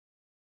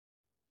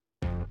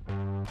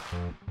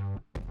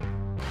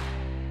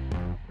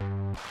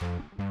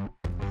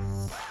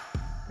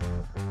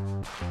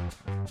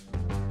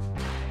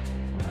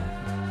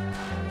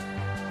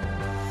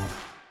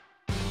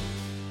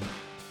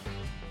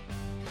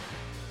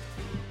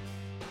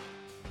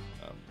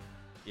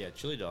Yeah,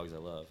 chili dogs I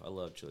love. I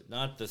love chili.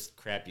 Not this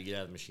crap you get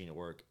out of the machine at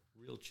work.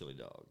 Real chili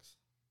dogs.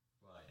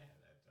 Well, yeah,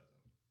 that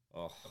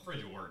doesn't. Oh, A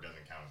fridge at work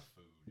doesn't count as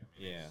food.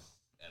 I mean, yeah. it's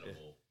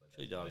edible. But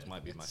Chili dogs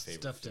might be my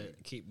favorite Stuff food.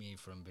 to keep me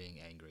from being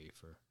angry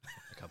for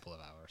a couple of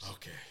hours.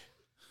 Okay.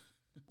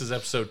 This is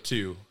episode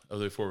 2 of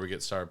the Before We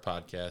Get Started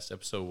podcast.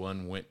 Episode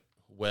 1 went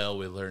well.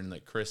 We learned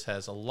that Chris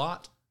has a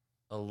lot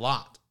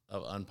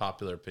of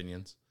unpopular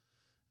opinions.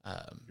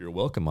 You're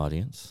welcome,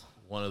 audience.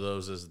 One of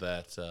those is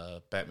that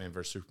Batman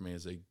vs. Superman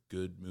is a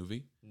good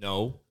movie.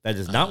 No, that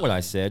is not what I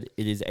said.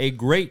 It is a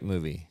great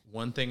movie.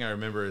 One thing I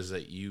remember is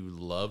that you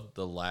loved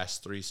the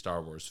last 3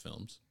 Star Wars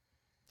films.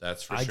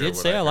 That's for I sure. did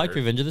say I liked heard.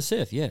 Revenge of the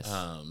Sith, yes.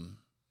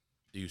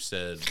 You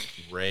said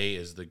Rey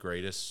is the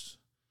greatest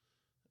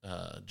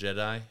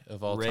Jedi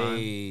of all Ray,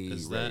 time.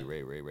 Is that?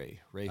 Ray.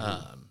 Who?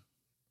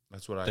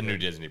 That's what I the new heard.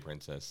 Disney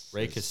princess.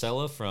 Ray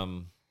Casella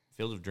from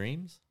Field of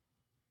Dreams?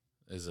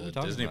 Is What are a we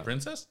talking Disney about?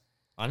 princess?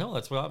 I know,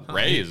 that's what I'm...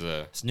 Ray is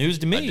a It's news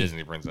to me.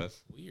 Disney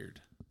princess. Weird.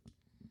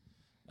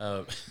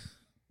 They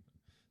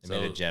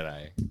made a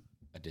Jedi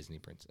a Disney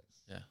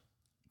princess. Yeah.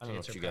 I don't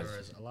know Chance if her you guys... power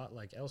is a lot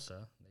like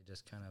Elsa. They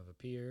just kind of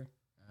appear,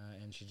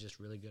 and she's just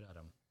really good at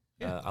them.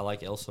 I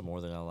like Elsa more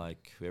than I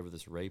like whoever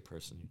this Ray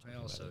person you're talking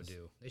I also about is.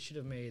 do. They should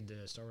have made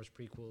the Star Wars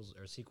prequels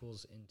or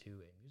sequels into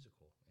a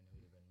musical, and it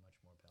would have been much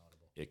more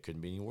palatable. It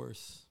couldn't be any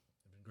worse.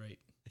 It would have been great.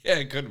 Yeah,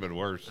 it could have been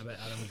worse. I bet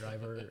Adam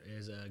Driver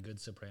is a good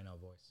soprano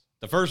voice.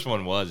 The first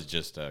one was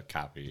just a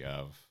copy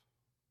of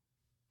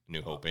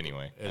New Hope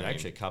anyway. And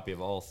actually a copy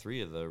of all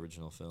 3 of the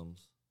original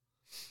films.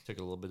 Took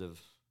a little bit of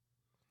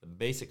the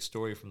basic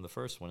story from the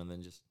first one and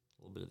then just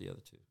a little bit of the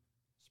other 2.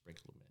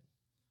 Sprinkled them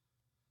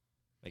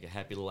in. Make a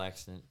happy little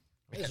accident.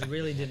 I just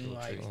really didn't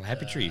like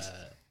Happy trees.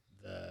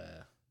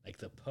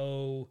 the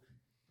Poe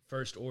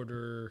First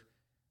Order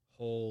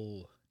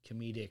whole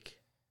comedic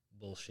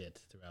bullshit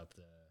throughout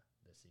the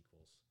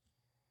sequels.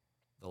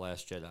 The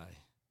Last Jedi.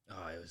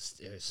 Oh, it was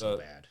so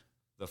bad.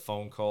 The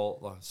phone call,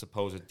 the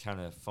supposed kind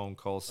of phone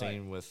call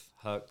scene with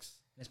Hux.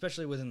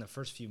 Especially within the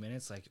first few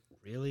minutes, like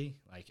really,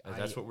 like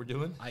That's what we're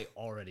doing? I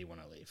already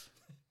want to leave.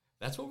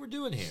 That's what we're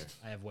doing here.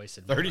 I have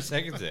wasted 30 more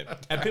seconds in.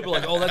 And people are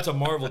like, oh, that's a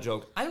Marvel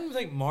joke. I don't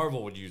think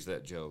Marvel would use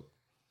that joke.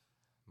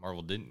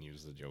 Marvel didn't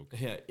use the joke.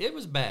 Yeah, it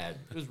was bad.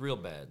 It was real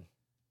bad.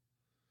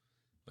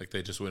 Like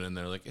they just went in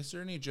there like, is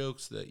there any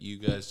jokes that you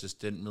guys just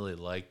didn't really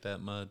like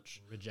that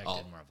much?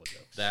 rejected Marvel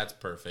jokes. That's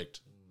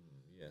perfect.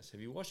 Yes.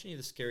 Have you watched any of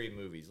the scary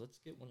movies? Let's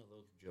get one of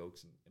those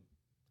jokes and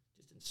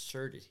just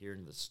insert it here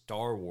into the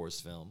Star Wars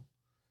film.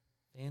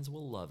 Fans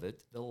will love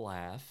it. They'll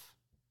laugh.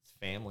 It's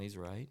families,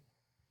 right?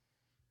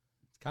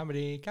 It's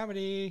comedy. I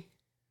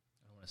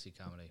don't want to see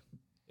comedy.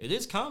 It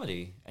is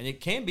comedy, and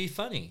it can be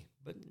funny,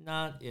 but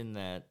not in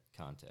that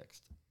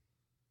context.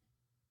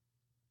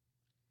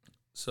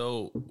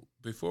 So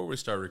before we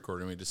start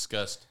recording, we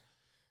discussed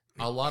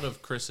a lot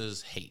of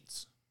Chris's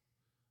hates.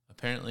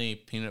 Apparently,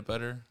 peanut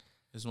butter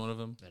is one of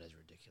them. That is ridiculous.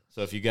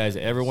 So if you guys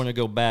ever want to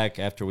go back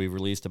after we've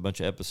released a bunch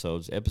of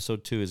episodes,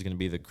 episode 2 is going to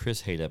be the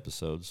Chris hate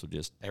episode. So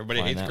just Everybody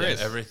find hates that Chris.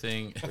 one.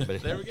 Everything.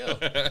 There we go.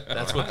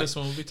 That's what this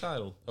one will be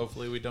titled.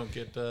 Hopefully, we don't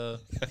get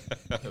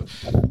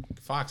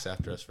Fox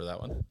after us for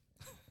that one.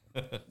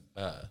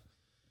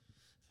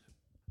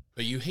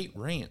 But you hate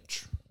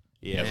ranch.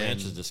 Yeah, And-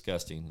 ranch is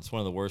disgusting. It's one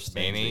of the worst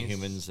things that Mayonnaise,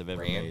 humans have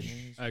ever ranch.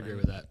 made. I agree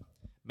with that.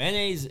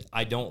 Mayonnaise,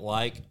 I don't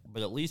like,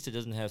 but at least it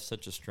doesn't have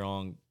such a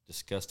strong,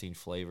 disgusting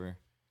flavor.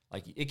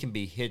 Like, it can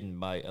be hidden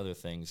by other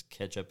things.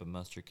 Ketchup and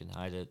mustard can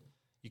hide it.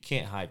 You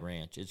can't hide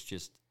ranch. It's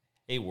just,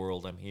 hey,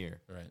 world, I'm here.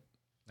 Right.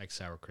 Like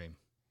sour cream.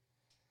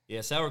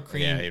 Yeah, sour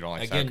cream, Yeah, you don't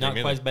like sour again, not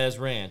cream quite either. as bad as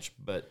ranch,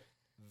 but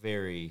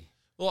very,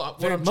 Well,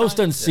 very most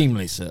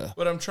unseemly, sir.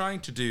 What I'm trying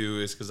to do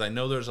is, because I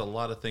know there's a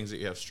lot of things that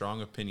you have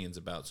strong opinions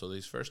about. So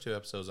these first 2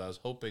 episodes, I was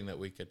hoping that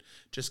we could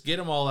just get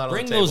them all out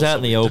Bring on the table. those out so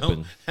in the we open.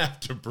 Don't have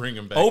to bring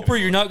them back. Oprah,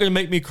 you're not going to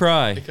make me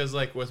cry. Because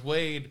like with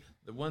Wade,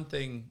 the one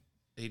thing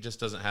he just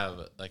doesn't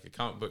have like a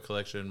comic book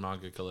collection,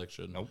 manga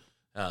collection. Nope.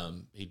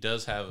 He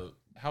does have.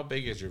 How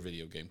big is your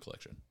video game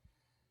collection?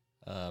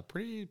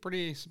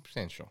 Pretty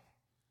substantial.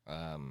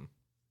 Yeah,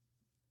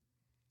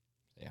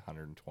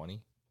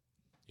 120.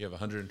 You have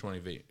 120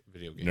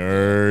 video games.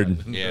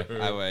 Nerd.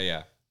 Yeah,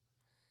 yeah.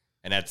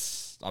 And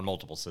that's on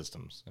multiple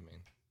systems. I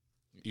mean,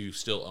 You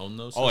still own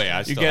those? oh yeah, I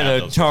You still got have a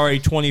those.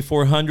 Atari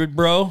 2400,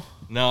 bro?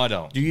 No, I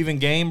don't. Do you even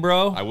game,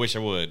 bro? I wish I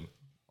would.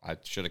 I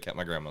should have kept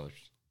my grandmother's.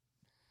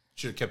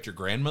 Should have kept your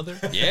grandmother.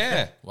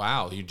 Yeah,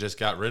 Wow, you just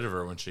got rid of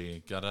her when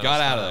she got out. got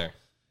out of style. there.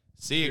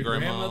 See you, Your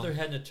grandma. grandmother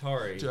had an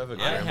Atari. Do you have a I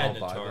grandma had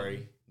an Bible? Atari.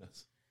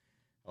 That's-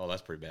 Oh,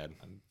 that's pretty bad.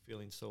 I'm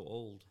feeling so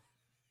old.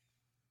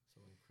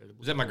 So It incredible.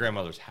 was at my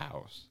grandmother's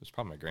house. It's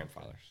probably my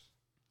grandfather's.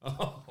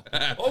 Oh,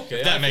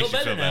 okay. That I makes feel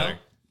you feel now. better.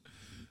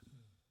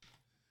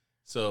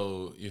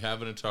 So you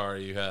have an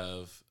Atari, you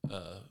have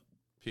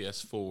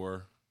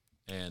PS4,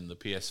 and the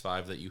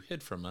PS5 that you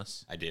hid from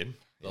us I did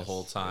the Yes,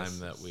 whole time yes.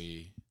 that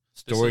we.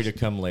 Story This to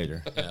come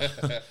later.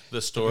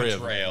 The story of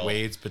betrayal.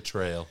 Wade's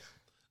betrayal.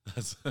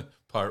 That's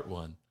part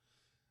 1.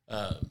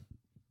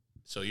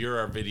 So you're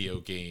our video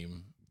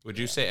game Would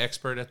you say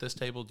expert at this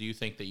table? Do you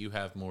think that you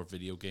have more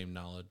video game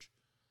knowledge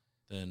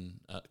than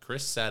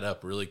Chris? Sat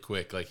up really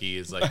quick, like he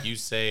is like you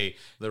say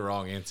the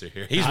wrong answer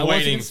here. He's I wasn't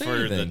waiting gonna say for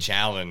the anything.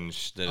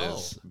 challenge that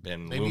has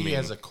been Maybe looming. he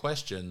has a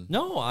question.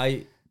 No,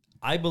 I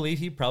believe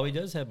he probably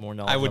does have more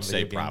knowledge. I would on video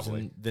say games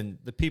probably. than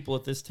the people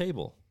at this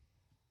table.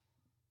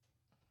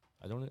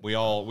 I don't. we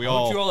all What you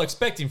all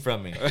expecting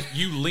from me?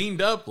 You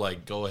leaned up,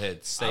 like go ahead, I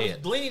say was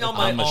it. leaning on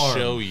my I'm gonna arm.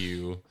 show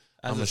you.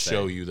 I'm As I gonna say.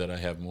 show you that I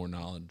have more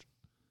knowledge.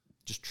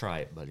 Just try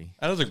it, buddy.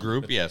 As a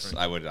group, yes,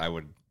 I would.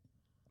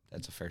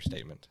 That's a fair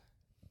statement.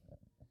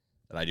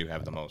 That I do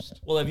have the most.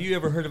 Well, have you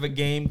ever heard of a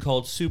game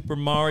called Super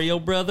Mario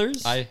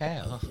Brothers? I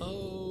have.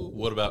 Oh,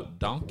 what about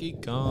Donkey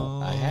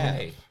Kong? I have.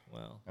 Hey,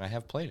 well, And I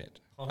have played it.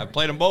 All I've right.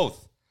 played them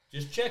both.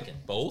 just checking.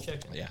 Both?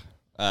 Just checking. Yeah.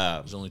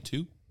 There's only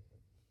 2.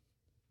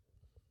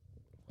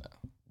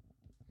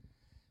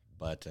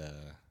 But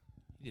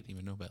He didn't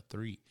even know about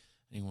 3,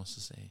 and he wants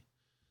to say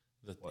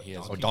that he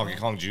has. Donkey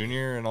Kong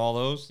Jr. and all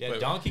those. Yeah, Wait,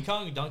 Donkey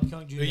Kong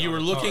Jr. You were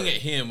on looking Atari.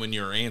 at him when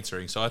you were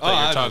answering, so I Oh, thought you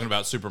I were was- talking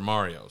about Super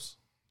Mario's.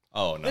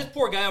 Oh no. This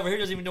poor guy over here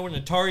doesn't even know what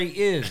an Atari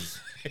is.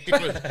 He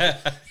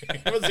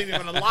wasn't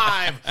even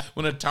alive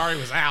when Atari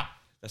was out.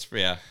 That's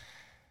yeah.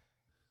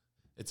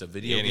 It's a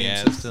video The game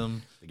NES,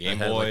 system. the Game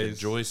that had, like, a Boys.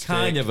 joystick.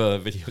 Kind of a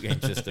video game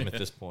system at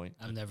this point.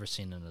 I've never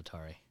seen an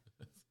Atari.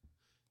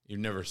 You've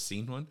never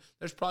seen one?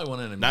 There's probably one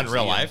in a Not in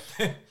real museum.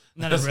 life.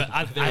 Not a real,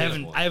 I There is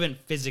haven't. one. I haven't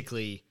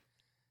physically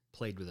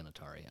played with an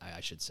Atari.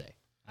 I should say.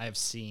 I have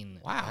seen.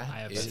 Wow. I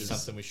have That's seen.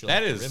 something we should.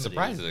 That like is to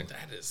remedy. surprising.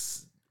 That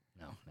is,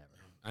 No,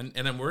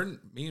 never.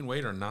 me and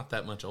Wade are not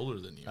that much older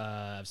than you.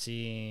 I've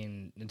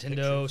seen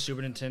Nintendo,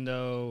 Super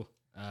Nintendo,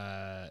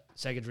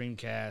 Sega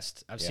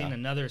Dreamcast. I've seen Yeah.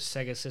 another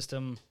Sega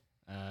system.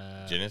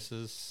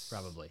 Genesis.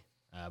 Probably.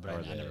 But Or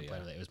I the- never yeah. played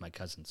with it. It was my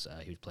cousin's.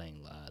 He was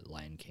playing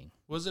Lion King.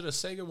 Was it a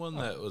Sega one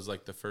that was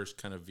like the first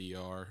kind of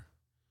VR?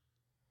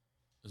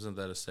 Isn't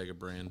that a Sega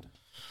brand?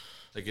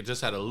 Like it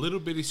just had a little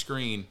bitty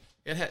screen.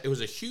 It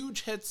was a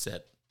huge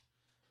headset,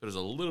 but it was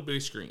a little bitty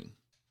screen.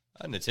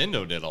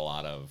 Nintendo did a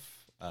lot of.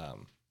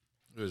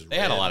 It was. They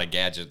had a red. lot of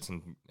gadgets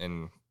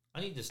and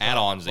I need to stop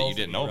add-ons that you both of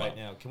didn't know right about.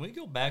 now. Can we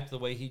go back to the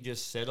way he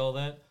just said all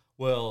that?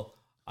 Well,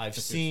 I've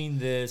seen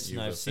this and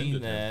You've I've seen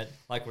offended him. that.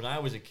 Like when I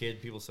was a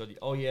kid, people said,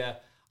 "Oh yeah,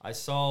 I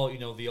saw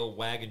the old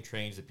wagon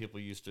trains that people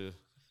used to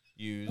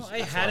use." No, I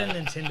had a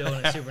Nintendo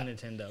and a Super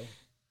Nintendo.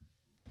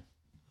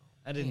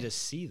 I didn't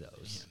just see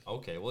those.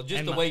 Okay, well, just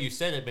And the my- way you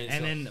said it, made it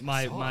And sound- then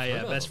my I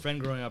heard of best them. friend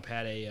growing up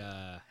had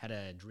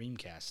a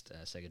Dreamcast,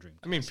 Sega Dreamcast.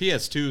 I mean,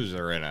 PS2s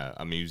are in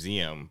a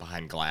museum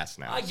behind glass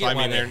now. I get So, I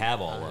why mean, they they're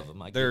have all of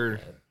them. I get they're-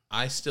 that.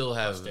 I still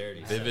have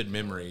Posterity. vivid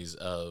memories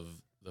of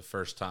the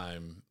first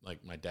time,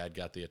 like my dad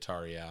got the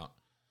Atari out,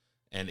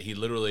 and he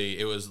literally,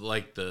 it was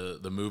like the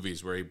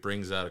movies where he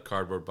brings out a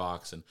cardboard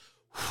box and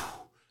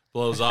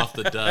blows off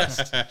the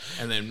dust,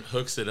 and then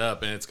hooks it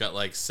up, and it's got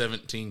like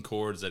 17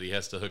 cords that he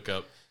has to hook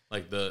up,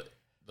 like the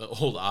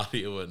old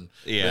audio and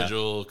Yeah.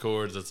 visual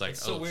cords. It's like,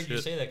 It's so oh weird shit.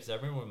 you say that because I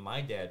remember when my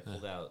dad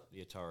pulled out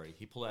the Atari.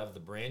 He pulled out of the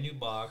brand new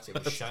box.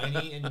 It was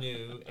shiny and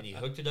new, and he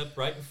hooked it up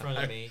right in front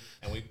of me,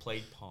 and we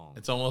played Pong.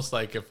 It's almost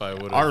like if I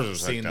would Ours have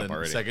was seen hooked the up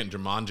already. second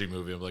Jumanji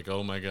movie, I'm like,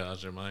 oh my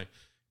gosh, am I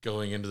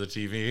going into the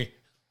TV?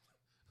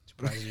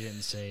 Surprised you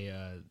didn't say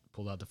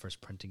pulled out the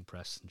first printing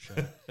press and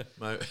showed.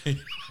 My,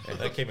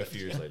 That came a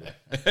few years later.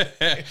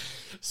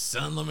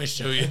 son, let me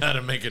show you how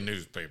to make a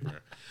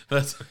newspaper.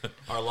 That's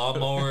Our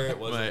lawnmower, it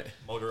wasn't My-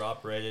 motor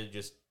operated,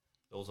 just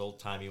those old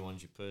timey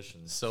ones you push.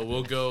 And so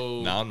we'll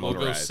go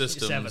Non-motorized.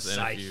 systems. Just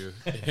have a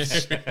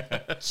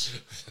and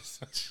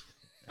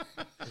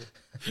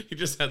if you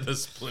just had the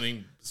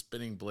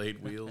spinning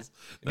blade wheels.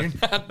 you're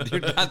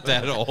not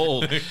that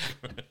old.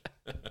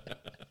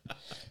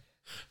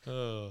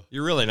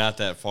 You're really not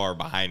that far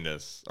behind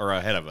us or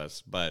ahead of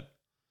us, but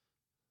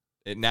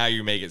now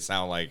you make it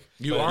sound like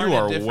You you are, in a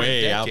are different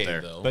way out decade,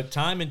 there. though. But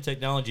time and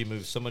technology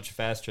moves so much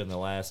faster in the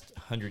last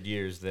 100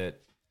 years that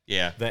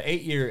Yeah, the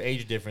 8-year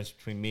age difference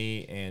between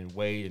me and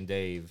Wade and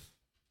Dave,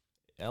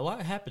 a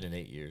lot happened in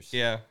 8 years.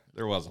 yeah,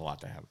 there was a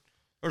lot to happen.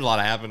 There was a lot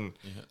to happen.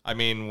 I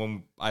mean,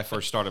 when I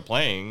first started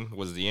playing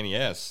was the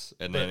NES,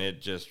 and then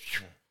it just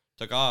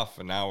took off,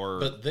 and now we're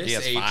But this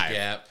PS5. age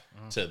gap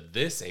to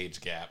this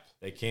age gap,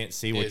 They can't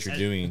see what It's- you're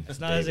doing.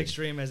 It's not as David.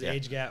 extreme as the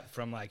age gap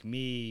from like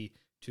me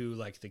to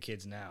like the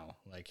kids now.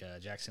 Like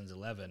Jackson's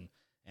 11,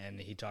 and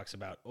he talks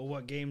about, oh,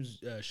 what games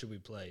should we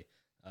play?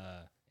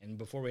 And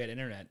before we had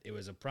internet, it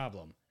was a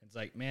problem. It's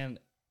like, man,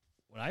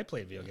 when I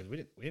played video games,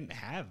 we didn't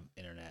have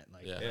internet.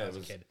 Like Yeah. when I was a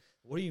it was- kid.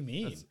 What do you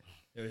mean?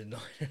 There was no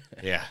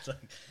internet. Yeah. It's like,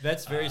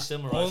 That's very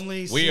similar.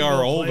 only We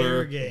are older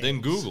single-player games.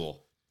 than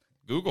Google.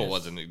 Google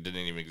didn't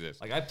even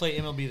exist. Like I play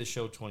MLB The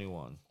Show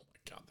 21,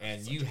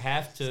 and you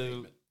have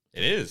to,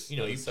 It is. you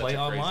know, That you is such play a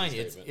crazy online.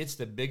 statement. It's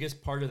the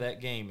biggest part of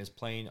that game is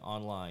playing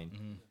online.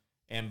 Mm-hmm.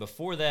 And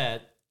before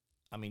that,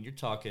 I mean, you're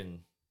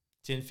talking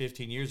 10,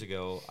 15 years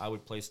ago, I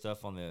would play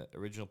stuff on the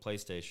original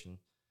PlayStation.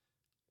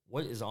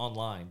 What is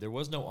online? There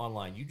was no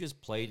online. You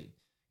just played,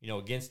 you know,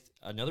 against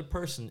another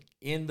person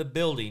in the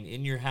building,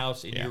 in your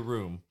house, in Yeah. your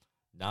room,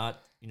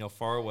 not, you know,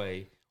 far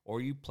away. or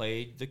you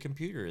played the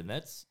computer, and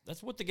that's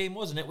what the game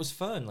was, and it was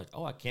fun. Like,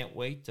 oh, I can't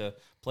wait to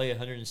play a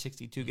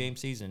 162 game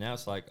season. Now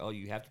it's like, oh,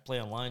 you have to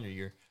play online, or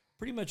you're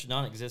pretty much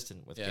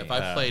non-existent with Yeah, games. if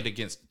I played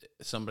against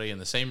somebody in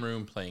the same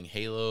room playing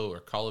Halo or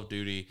Call of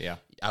Duty,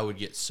 I would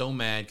get so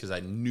mad because I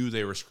knew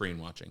they were screen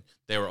watching.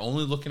 They were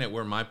only looking at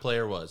where my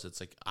player was. It's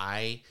like,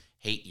 I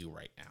hate you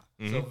right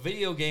now. So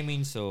video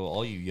gaming, so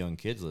all you young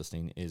kids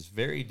listening, is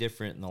very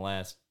different in the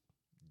last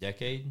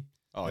decade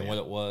than what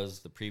it was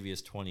the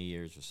previous 20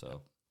 years or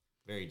so.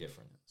 Very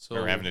different. So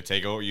Or having to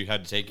take over, you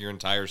had to take your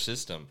entire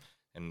system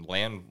and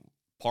LAN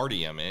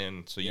party them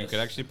in so you could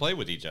actually play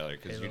with each other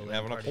because you didn't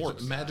have enough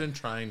ports. imagine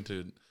trying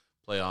to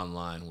play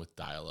online with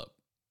dial-up.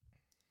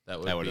 That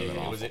would would've be been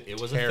awful. It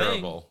was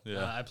terrible. a thing.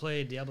 Yeah. I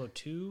played Diablo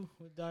 2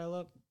 with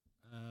dial-up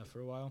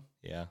for a while.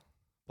 Yeah.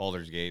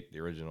 Baldur's Gate, the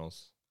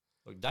originals.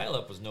 Look,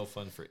 dial-up was no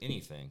fun for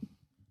anything,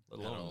 let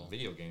alone all.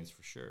 video games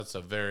for sure. That's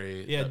a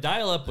very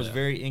Dial-up was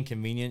very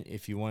inconvenient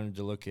if you wanted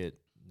to look at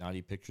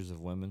naughty pictures of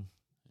women.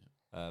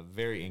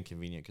 Very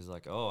inconvenient because,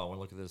 like, oh, I want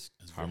to look at this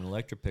Carmen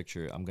Electra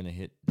picture. I'm going to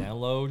hit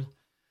download.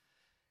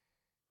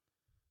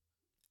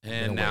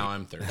 And now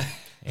I'm 30.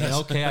 And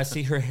okay, I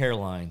see her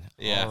hairline.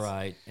 Yes. All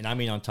right. And I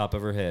mean on top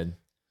of her head.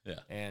 Yeah.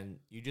 And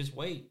you just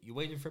wait. You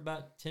waited for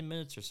about 10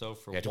 minutes or so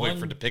for You had to wait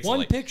for it to pixelate.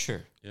 one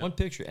picture. Yeah. One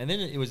picture. And then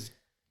it was,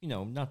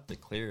 not the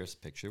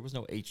clearest picture. There was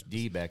no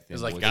HD back then.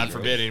 was like, was God it?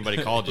 forbid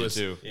anybody called you, was-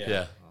 too.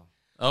 Yeah.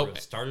 Oh, Oh,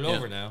 start it yeah.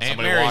 over now. Aunt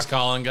Somebody Mary's walked-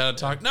 calling. Got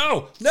to talk.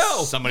 No.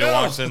 Somebody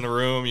walks in the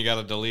room, you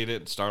got to delete it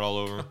and start all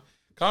over.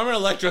 Carmen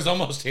Electra's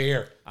almost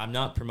here. I'm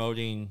not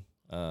promoting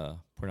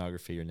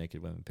pornography or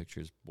naked women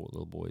pictures,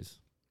 little boys.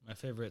 My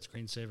favorite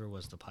screensaver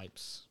was the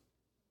pipes.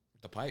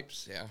 The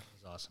pipes, yeah. It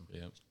was awesome.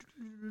 Yeah.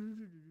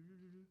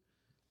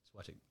 Just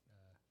watch it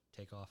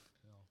take off.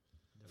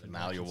 The Different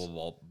malleable directions.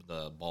 ball,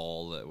 the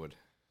ball that would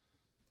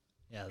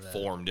Yeah,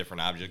 form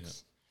different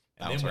objects.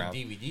 And Bounce then when around.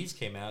 DVDs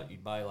came out,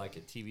 you'd buy like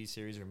a TV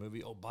series or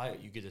movie. Oh, buy it.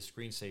 You get a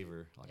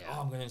screensaver. Like, Yeah.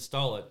 oh, I'm going to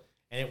install it.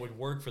 And it would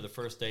work for the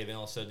first day. Then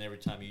all of a sudden, every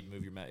time you'd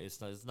move your mouse,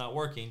 it's not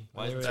working.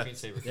 Why is the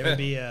screensaver? There would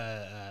be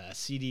a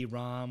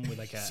CD-ROM with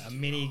like a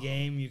mini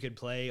game you could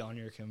play on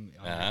your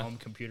your home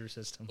computer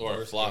system. Or a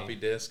First floppy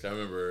game. disk. I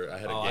remember I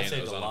had a Oh, I game that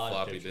saved was a on lot a of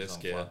floppy pictures disk.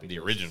 on Yeah. floppy The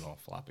disks. original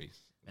floppies.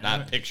 And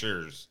Not I-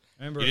 pictures.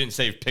 Remember You didn't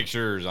save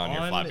pictures on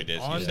your floppy disk.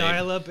 You On saved,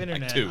 dial-up like,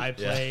 internet, 2. I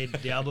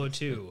played Diablo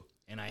 2,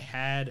 and I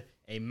had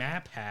a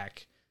map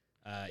hack.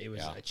 It was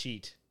a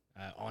cheat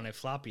on a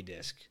floppy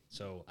disk,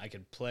 so I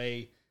could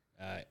play.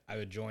 I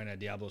would join a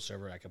Diablo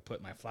server. I could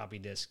put my floppy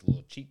disk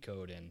little cheat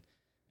code in,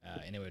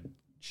 and it would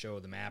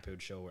show the map. It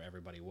would show where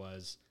everybody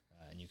was,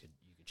 and you could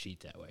cheat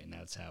that way. And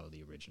that's how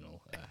the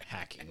original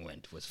hacking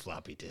went, was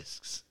floppy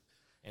disks.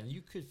 And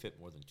you could fit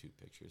more than 2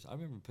 pictures. I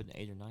remember putting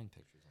 8 or 9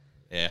 pictures on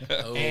there.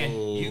 Yeah. Oh.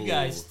 And you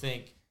guys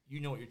think you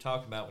know what you're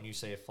talking about when you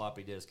say a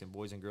floppy disk. And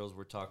boys and girls,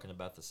 we're talking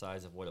about the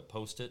size of what a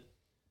Post-it.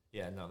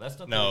 Yeah, no, that's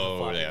not. No, the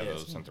floppy yeah, disk.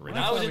 those are something When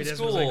ridiculous. I was Floppy in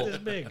disk was school, like this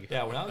big.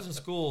 yeah, when I was in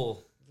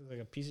school, It was like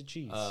a piece of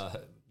cheese.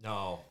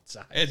 no,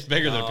 Size. It's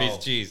bigger than a piece No.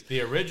 of cheese.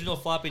 The original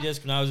floppy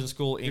disk when I was in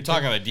school, You're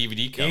talking about a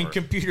DVD cover. in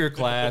computer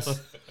class,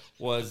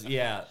 was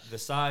the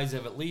size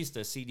of at least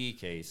a CD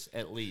case,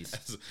 at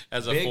least.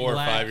 As a Big 4 or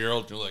black-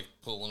 5-year-old, you're like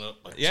pulling up.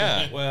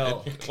 Yeah.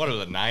 Well, What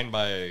was it, 9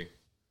 by...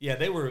 yeah,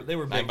 they were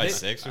 9 big. by They-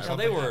 6 or well,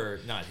 something? They were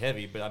not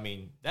heavy, but I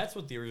mean that's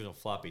what the original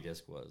floppy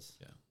disk was.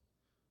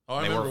 Oh,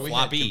 I They remember were we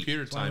floppy. had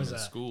computer One time was in a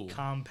school.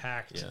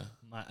 compact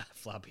Yeah.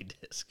 floppy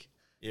disk.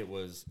 It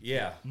was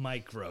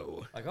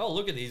Micro. like, oh,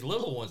 look at these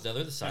little ones now.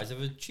 They're the size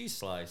of a cheese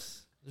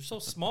slice. They're so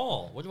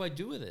small. What do I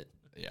do with it?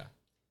 Yeah.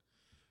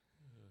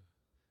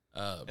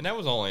 Uh, And that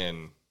was only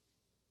in,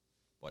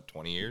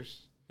 20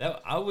 years?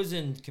 That I was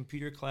in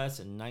computer class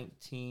in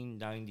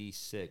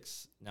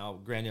 1996. Now,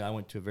 granted, I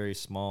went to a very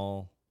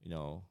small,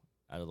 out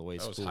of the way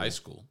that was school. high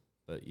school.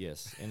 But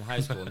yes, in high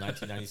school in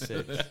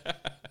 1996,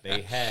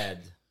 they had.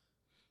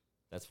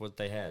 That's what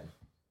they had.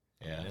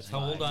 Yeah. That's how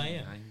old I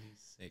am.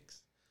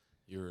 96.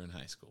 You were in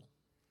high school.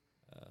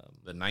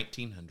 The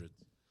 1900s.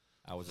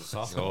 I was a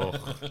sophomore.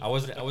 I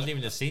wasn't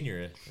even a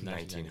senior in 1900s.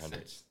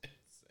 1996.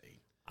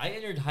 I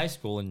entered high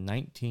school in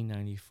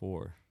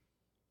 1994.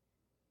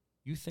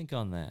 You think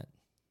on that.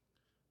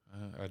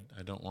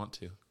 I don't want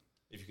to.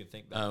 If you can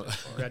think back that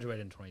far.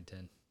 Graduated in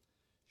 2010.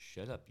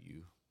 Shut up,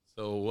 you.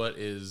 So, what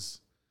is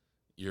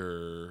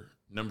your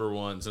number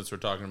one, since we're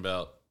talking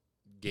about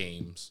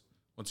games,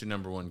 what's your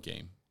number one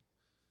game?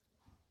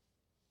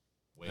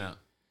 Wait, Yeah.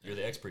 you're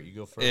the expert. You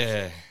go first.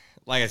 Yeah.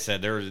 Like I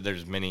said,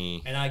 there's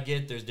many... And I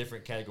get there's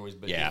different categories,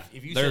 but Yeah,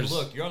 if you say, there's-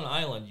 look, you're on an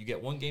island, you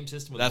get one game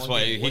system with That's one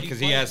why, game. What do you because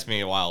he play? asked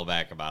me a while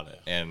back about it.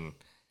 And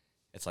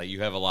it's like,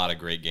 you have a lot of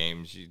great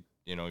games.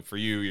 For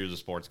you're the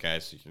sports guy,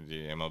 so you can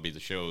do MLB The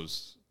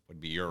Shows would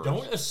be yours.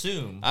 Don't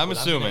assume. I'm what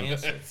assuming.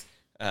 gonna answer.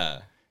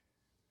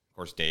 Of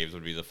course, Dave's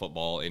would be the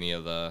football, any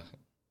of the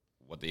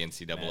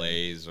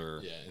NCAAs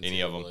or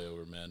any of them. NCAA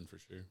over men for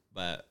sure.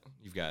 But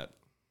you've got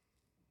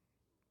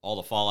all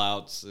the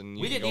Fallouts, and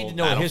We you didn't can need go to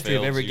know a history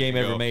of Battlefields, every you game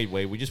can ever go- made,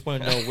 Wade. We just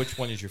want to know which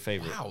one is your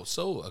favorite. Wow,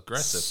 so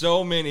aggressive.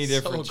 So many So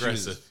different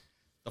aggressive. choices.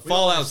 The We don't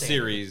Fallout understand.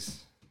 series,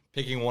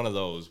 picking one of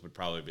those would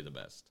probably be the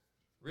best.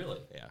 Really?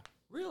 Yeah.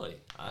 Really?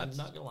 I'm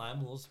not gonna lie. I'm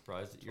a little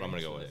surprised that you're. I'm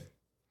gonna go answer with there.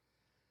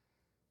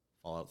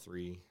 Fallout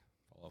 3,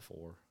 Fallout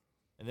 4.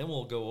 And then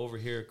we'll go over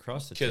here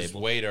across the Because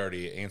table. Wade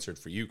already answered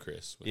for you,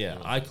 Chris. with Yeah,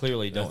 your- I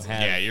clearly don't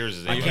have. Yeah, yours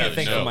is. I you can't have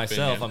think no for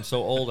myself. opinion. I'm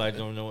so old. I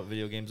don't know what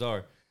video games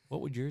are.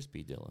 What would yours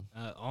be, Dylan?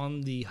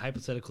 On the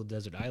hypothetical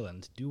desert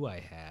island, do I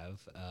have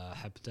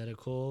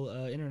hypothetical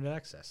internet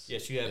access?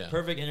 Yes, you have Yeah.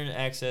 perfect internet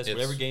access, It's-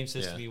 whatever game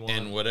system yeah. you want,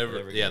 And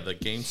whatever game. the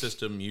game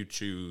system you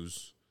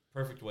choose.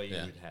 perfect way you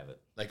Yeah. would have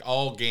it. Like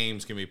all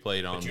games can be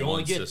played on But you one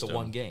only get system. the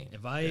one game.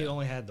 If I Yeah.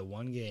 only had the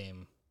one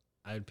game,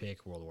 I would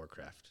pick World of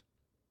Warcraft.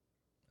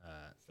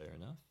 Fair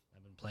enough.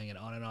 I've been playing it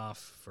on and off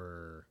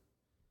for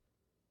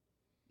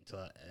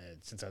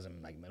since I was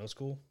in like middle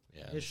school.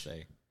 Yeah, I'd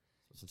say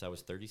Since I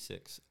was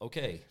 36.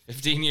 Okay.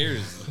 15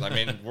 years. I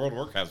mean, World of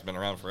Warcraft's been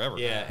around forever.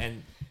 Yeah,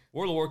 and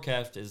World of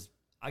Warcraft is,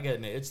 I gotta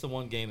admit, it's the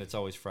one game that's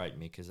always frightened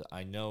me because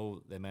I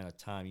know the amount of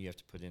time you have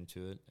to put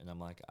into it, and I'm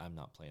like, I'm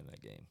not playing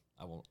that game.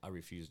 I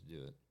refuse to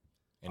do it.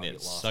 And I'll it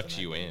get lost sucks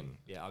that you game. in.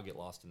 Yeah, I'll get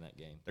lost in that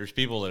game. There's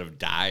people that have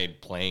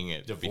died playing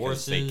it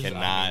Divorces, because they I mean,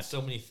 cannot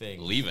so many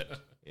things. leave it.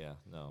 Yeah,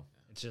 no.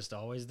 It's just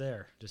always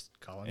there, just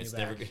calling It's you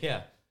back. never,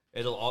 yeah.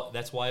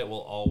 That's why it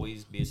will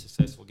always be a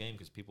successful game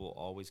because people will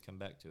always come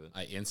back to it.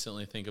 I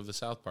instantly think of the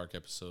South Park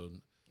episode.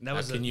 That How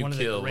was can you one of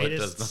the kill what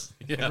does greatest,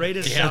 not- Yeah.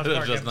 greatest Yeah, South that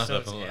Park does not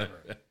episodes have a-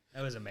 ever.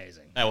 That was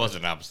amazing. That was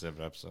an opposite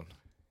episode.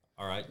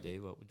 All right,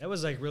 Dave, what would you? That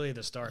was like really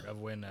the start of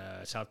when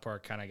South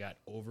Park kind of got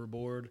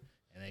overboard,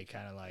 and they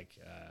kind of like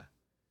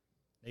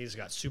they just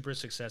got super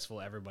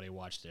successful. Everybody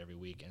watched it every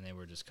week, and they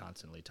were just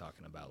constantly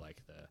talking about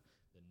like the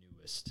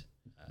newest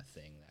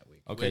thing that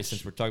week. Okay, Which-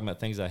 since we're talking about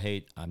things I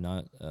hate, I'm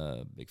not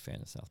a big fan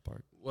of South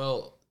Park.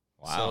 Well,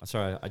 Wow.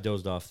 Sorry, I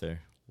dozed off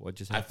there. What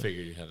just I happened?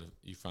 figured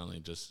you finally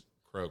just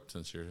croaked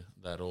since you're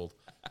that old.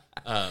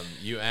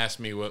 You asked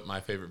me what my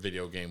favorite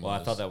video game Well,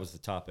 was. I thought that was the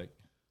topic.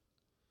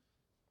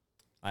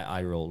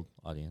 I rolled,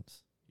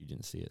 audience. You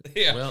didn't see it.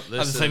 Yeah. Well, I was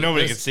going to say,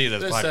 nobody can see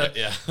this podcast.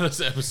 Yeah,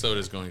 this episode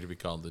is going to be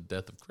called "The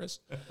Death of Chris."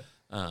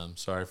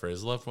 Sorry for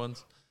his loved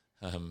ones,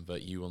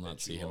 but you will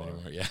not see him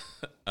anymore.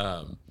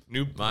 Yeah,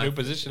 New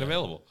position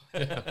available.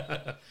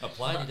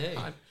 Apply today.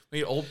 I'm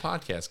the old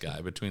podcast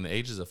guy between the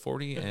ages of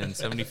 40 and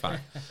 75.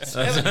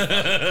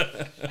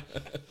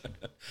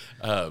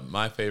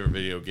 My favorite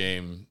video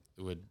game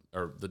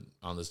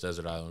on this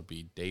desert island would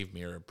be Dave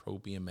Mirra Pro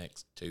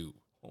BMX 2.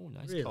 Oh,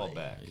 nice Really?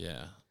 callback.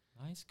 Yeah.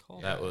 Nice call.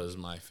 That was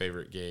my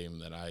favorite game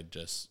that I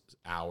just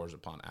hours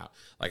upon hours.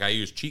 Like I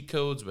used cheat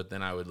codes, but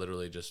then I would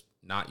literally just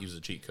not use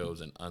the cheat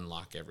codes and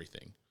unlock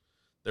everything.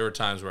 There were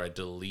times where I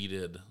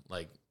deleted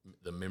like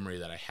the memory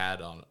that I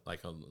had on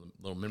like a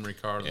little memory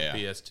card on Yeah. the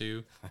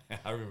PS2.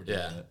 I remember doing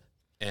Yeah. that.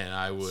 And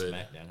I would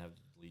SmackDown have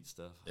to delete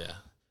stuff. yeah.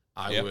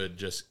 I Yep. would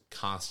just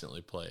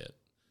constantly play it.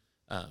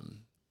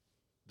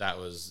 That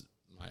was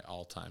my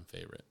all-time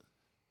favorite.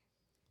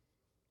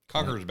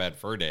 Conqueror's Bad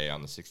Fur Day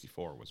on the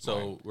 64 was So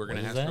mine. we're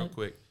gonna What is ask real that?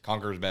 quick.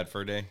 Conqueror's Bad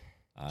Fur Day.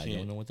 I Can't-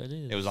 don't know what that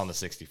is. It was on the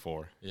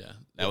 64. Yeah,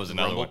 That was The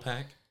another Rumble one.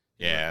 pack.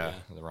 Yeah,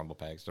 the Rumble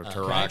packs. Or Can I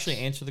Turok. actually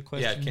answer the Yeah,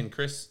 question? can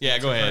Chris? Yeah,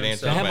 go ahead, for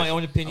answer Can I the have my question.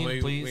 own opinion,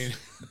 We- please?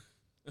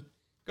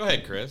 Go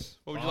ahead, Chris.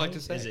 What would you like to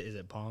Pong? say? Is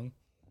it Pong?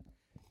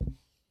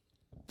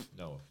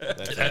 No.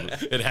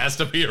 It has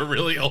to be a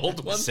really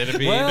old one.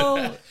 Centipede?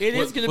 Well, it is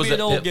Was- going to was be it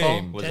an old Pitfall?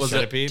 game. Was Tetris. it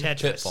Centipede?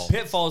 Tetris. Pitfall.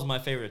 Pitfall is my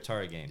favorite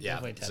Atari game. Yeah,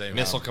 Definitely same.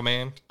 Missile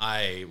Command?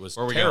 I was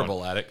Where are we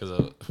terrible at it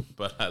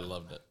but I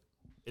loved it.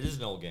 It is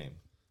an old game.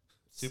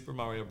 Super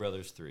Mario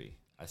Brothers 3.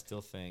 I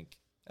still think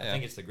I Yeah.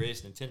 think it's the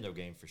greatest Nintendo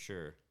game for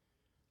sure.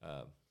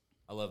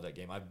 I love that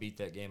game. I beat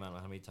that game I don't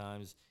know how many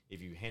times.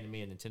 If you handed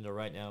me a Nintendo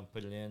right now and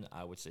put it in,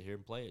 I would sit here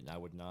and play it, and I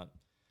would not.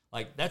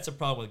 Like, that's a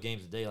problem with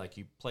games today. Like,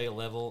 you play a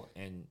level,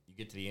 and you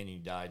get to the end, and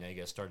you die. Now you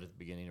got to start at the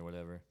beginning or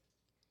whatever.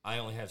 I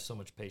only have so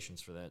much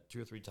patience for that.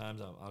 2 or 3 times,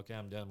 I'm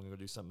done. I'm going to go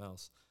do something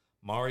else.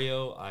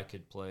 Mario, I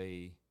could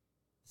play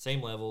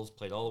same levels,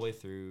 played all the way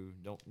through.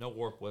 No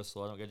warp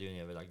whistle. I don't got to do any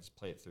of it. I can just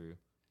play it through.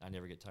 I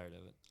never get tired of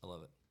it. I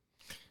love it.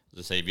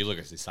 To say, if you look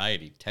at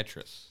society,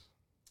 Tetris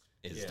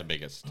is Yeah. the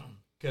biggest.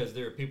 Because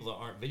there are people that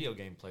aren't video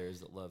game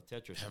players that love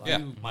Tetris. Like Yeah.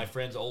 My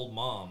friend's old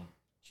mom,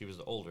 she was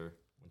older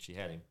when she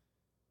had him.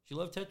 She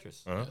loved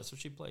Tetris. Uh-huh. That's what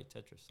she played,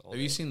 Tetris. All Have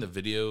day. you seen the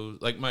videos?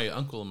 Like my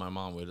uncle and my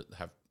mom would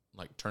have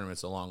like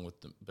tournaments along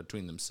with them,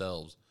 between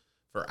themselves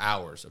for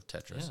hours of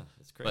Tetris. Yeah,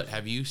 it's crazy. But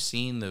have you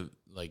seen the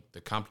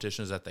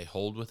competitions that they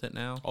hold with it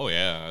now? Oh,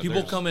 yeah. People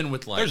there's- come in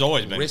with like there's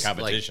always been like,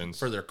 competitions.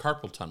 for their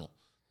carpal tunnel.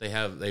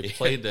 They've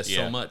played this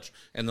Yeah. so much,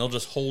 and they'll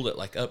just hold it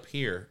like up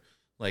here,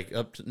 like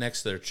up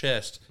next to their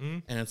chest,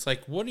 and it's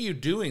like, what are you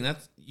doing?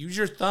 Use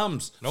your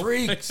thumbs.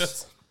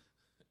 Freaks.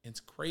 It's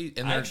crazy.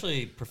 And I they're-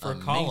 actually prefer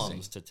amazing.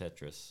 Columns to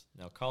Tetris.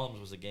 Now, Columns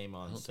was a game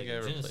on I don't think I Sega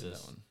ever played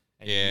Genesis. that one.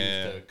 And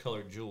Yeah. you used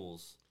colored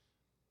jewels.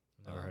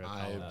 Never heard of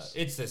I- Columns.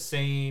 It's the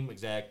same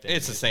exact thing.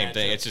 It's the It same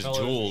matches thing. up It's just colors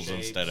and jewels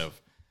shapes. instead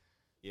of.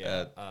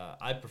 Yeah,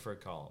 I prefer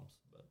Columns.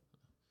 But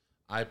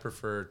I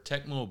prefer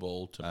Tecmo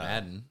Bowl to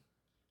Madden.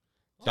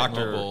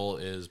 Dr. Tecmo Bowl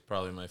is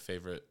probably my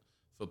favorite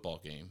football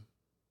game.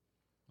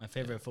 My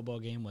favorite football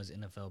game was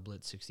NFL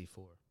Blitz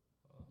 64.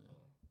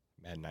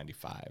 Madden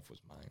 95 was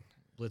mine.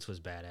 Blitz was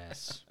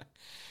badass.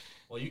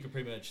 Well, you could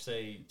pretty much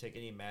say take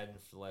any Madden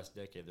for the last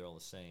decade; they're all the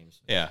same. So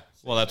Yeah.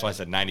 Well, that's why I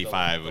said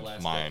 95 the was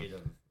last mine. decade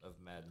of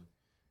Madden.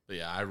 But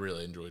yeah, I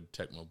really enjoyed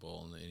Tecmo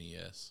Bowl on the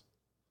NES.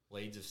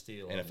 Blades of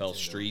Steel. on NFL Nintendo.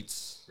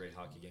 Streets. Great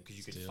hockey game because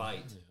you could Still,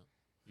 fight. yeah.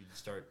 You'd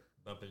start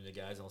bumping into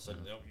guys, and all of a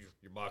sudden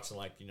you're boxing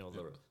like the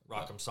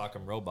Rock'em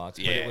Sock'em robots.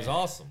 But Yeah. it was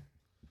awesome.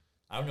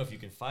 I don't know if you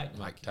can fight in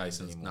Mike hockey games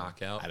Tyson's anymore.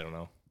 knockout. I don't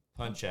know.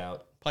 Punch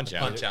out. Punch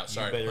out. Punch out. You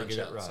Sorry, better punch get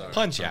it out. right. Sorry.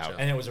 Punch out.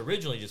 And it was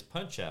originally just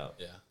Punch Out.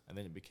 Yeah. And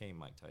then it became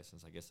Mike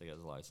Tyson's. I guess they got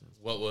his license.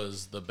 What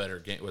was the better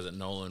game? Was it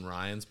Nolan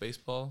Ryan's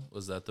baseball?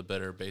 Was that the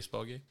better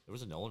baseball game? There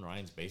was a Nolan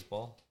Ryan's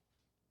baseball.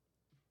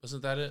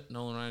 Wasn't that it?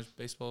 Nolan Ryan's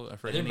baseball?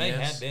 For There may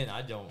NES? have been.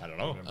 I don't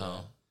know. remember.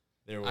 Oh.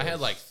 There was I had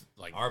like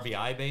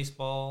RBI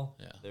baseball.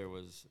 Yeah. There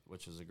was,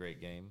 which was a great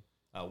game.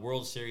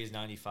 World Series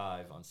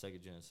 '95 on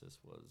Sega Genesis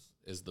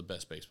is the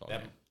best baseball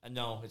that. game.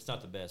 No, it's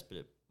not the best, but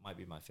it might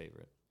be my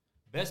favorite.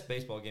 Best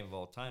baseball game of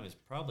all time is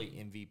probably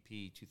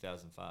MVP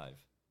 2005.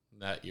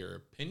 That your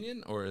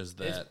opinion, or is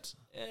that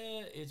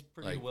It's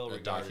pretty Like well a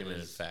regarded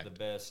documented as fact? the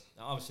best.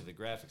 Now, obviously, the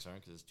graphics aren't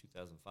because it's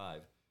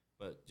 2005,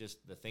 but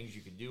just the things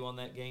you can do on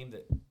that game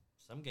that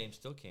some games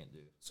still can't do.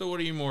 so? What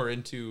are you more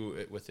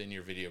into within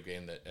your video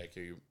game? That like,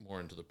 are you more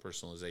into the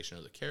personalization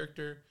of the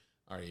character?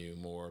 Are you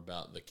more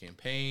about the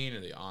campaign or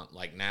the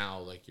like now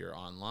like you're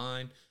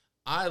online?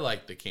 I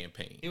like the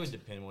campaign. It would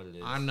depend what it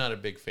is. I'm not a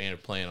big fan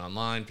of playing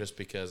online just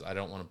because I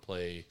don't want to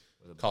play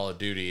Call of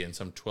Duty and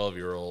some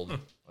 12-year-old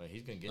Well,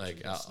 he's gonna get like you.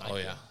 He's gonna oh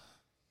snipe yeah. you.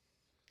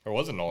 There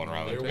was a Nolan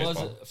Ryan There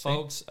baseball. was,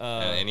 folks.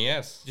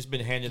 NES. Just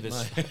been handed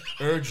this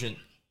urgent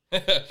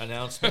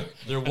announcement.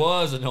 There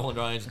was a Nolan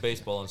Ryan's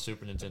baseball on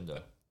Super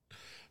Nintendo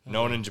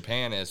Known in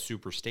Japan as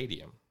Super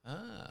Stadium.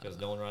 because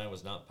Nolan Ryan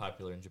was not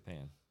popular in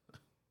Japan.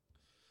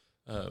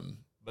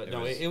 But It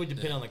no, was, it would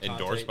depend on the content.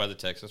 Endorsed by the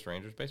Texas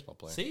Rangers baseball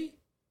player. See,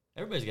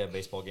 everybody's got a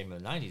baseball game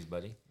in the '90s,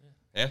 buddy.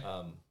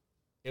 Yeah.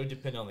 It would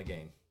depend on the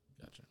game.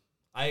 Gotcha.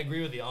 I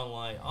agree with the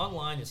online.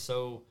 Online is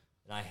so,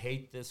 and I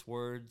hate this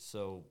word,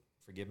 so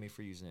forgive me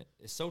for using it.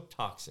 It's so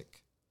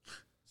toxic.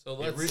 So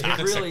It, let's it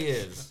really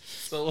is.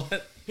 so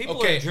let People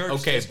okay, are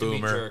jerks okay, just to be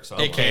boomer. jerks. They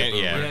online. can't,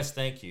 yeah. Yes,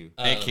 thank you.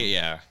 They can't,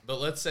 yeah.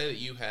 But let's say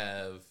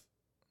that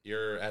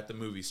you're at the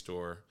movie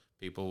store.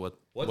 People, What's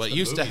what the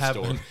used to movie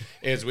happen store?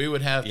 is we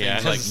would have Yeah,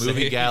 things I like was gonna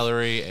Movie say.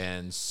 Gallery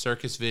and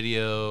Circus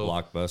Video,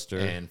 Blockbuster.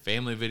 and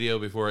Family Video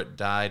before it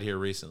died here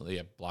recently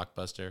at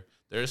Blockbuster.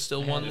 There's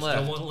still one There's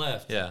left. still one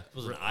left. Yeah. It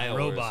was an Iowa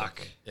or Robach.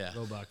 something. Yeah.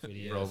 Robach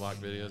videos. Robot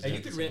videos. Hey, yeah.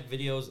 you could rent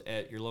videos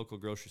at your local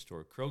grocery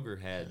store. Kroger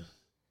had.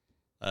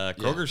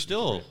 Kroger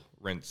still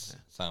rents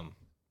some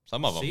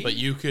of them. See? But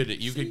you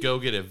could go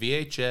get a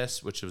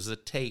VHS, which was a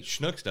tape,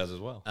 Schnucks does as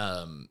well.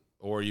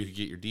 or you could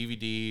get your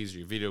DVDs,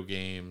 your video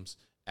games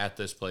at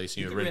this place.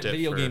 You You could rent rent it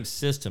video for, game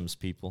systems,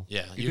 people.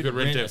 Yeah, you, you could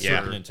rent it a for- Super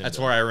Yeah, Nintendo. that's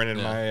where I rented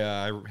Yeah.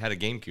 my. I had a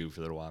GameCube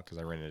for a little while because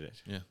I rented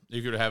it. Yeah,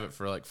 you could have it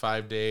for like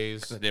 5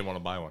 days I didn't want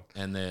to buy one.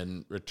 and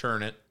then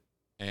return it,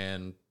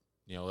 and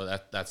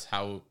that's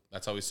how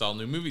we saw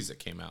new movies that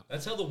came out.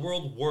 That's how the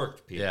world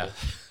worked, people.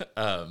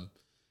 Yeah,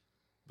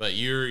 but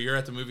you're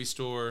at the movie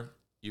store.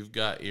 You've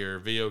got your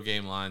video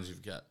game lines.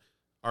 You've got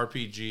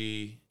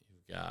RPG.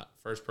 You've got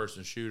first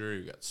person shooter.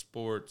 You've got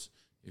sports.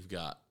 You've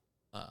got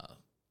But other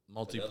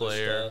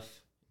multiplayer.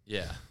 stuff,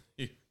 Yeah.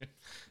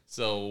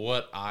 So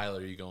what aisle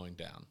are you going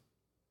down?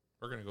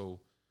 We're gonna go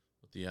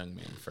with the young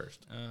man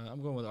first.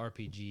 I'm going with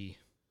RPG.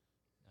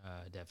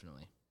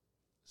 Definitely.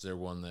 Is there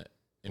one that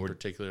in We're-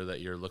 particular that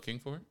you're looking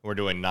for? We're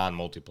doing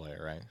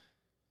non-multiplayer, right?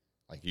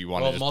 Like you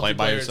want to just play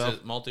by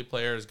yourself.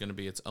 Multiplayer is going to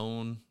be its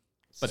own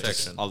But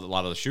section. a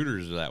lot of the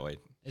shooters are that way.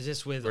 Is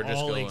this with We're just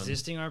all going-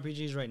 existing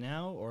RPGs right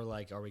now, or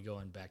like are we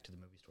going back to the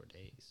movie store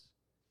days?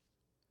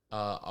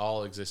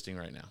 All existing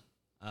right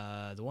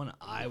now. The one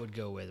I would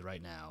go with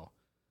right now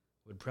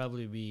would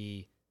probably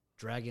be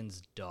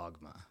Dragon's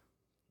Dogma.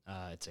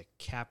 It's a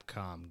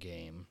Capcom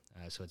game,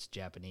 so it's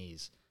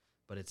Japanese,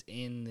 but it's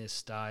in this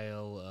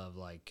style of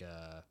like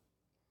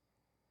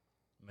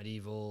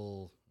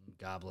medieval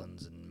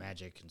goblins and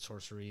magic and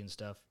sorcery and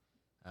stuff.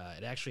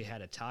 It actually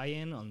had a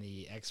tie-in on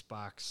the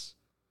Xbox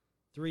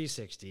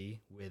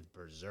 360 with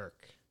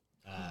Berserk.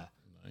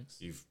 Nice.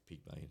 you've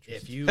piqued my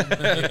interest. If you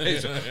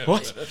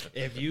What?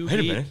 if you Wait a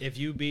beat minute. if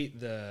you beat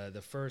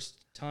the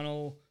first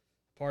tunnel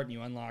part and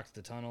you unlocked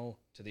the tunnel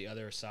to the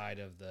other side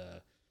of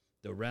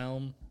the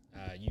realm,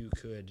 you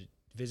could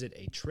visit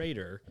a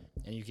trader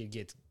and you could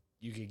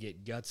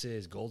get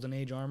Guts' Golden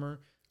Age armor,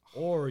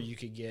 or you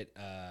could get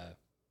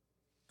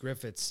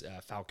Griffith's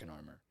Falcon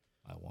armor.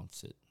 I want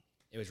it.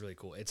 It was really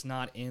cool. It's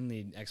not in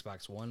the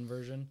Xbox One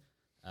version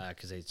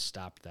because they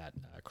stopped that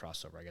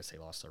crossover. I guess they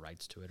lost the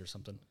rights to it or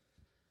something.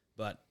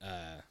 But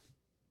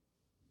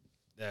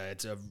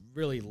it's a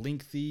really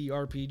lengthy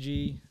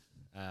RPG.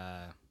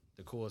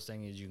 The coolest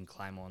thing is you can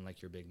climb on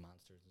like your big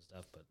monsters and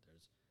stuff, but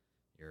there's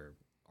your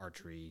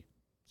archery,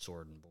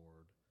 sword and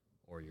board,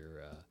 or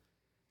your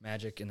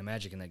magic. And the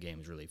magic in that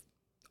game is really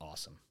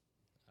awesome.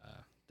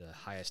 The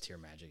highest tier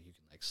magic, you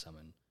can like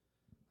summon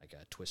like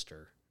a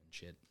twister and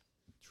shit.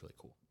 It's really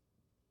cool.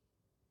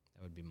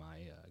 That would be my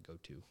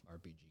go-to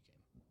RPG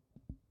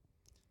game.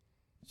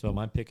 So am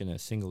I picking a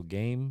single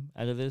game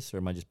out of this, or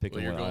am I just picking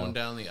Well, you're what going aisle?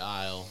 down the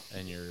aisle,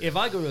 and you're. If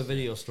I go to a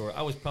video store,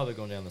 I was probably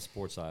going down the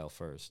sports aisle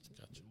first.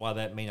 Gotcha. While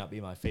that may not be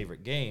my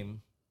favorite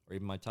game, or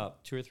even my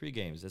top 2 or 3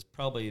 games, it's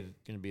probably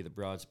going to be the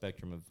broad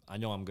spectrum of, I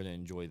know I'm going to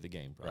enjoy the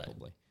game, Right.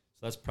 probably.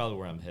 So that's probably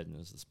where I'm heading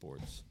is the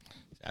sports.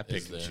 I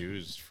pick and there.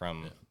 choose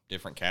from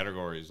different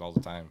categories all the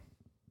time.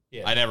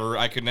 Yeah.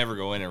 I could never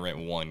go in and rent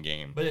one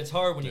game. But it's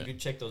hard when you Yeah. could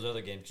check those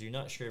other games because you're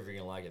not sure if you're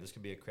going to like it. This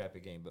could be a crappy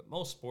game. But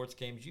most sports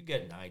games, you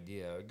get an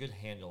idea, a good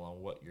handle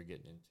on what you're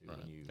getting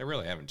into. When you, They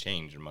really haven't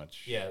changed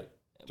much. yeah.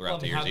 throughout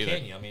the how years either.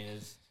 can you? I mean,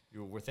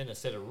 you're within a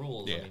set of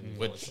rules. Yeah. I mean, there's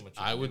only Which so much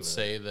you I can do would with it.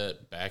 say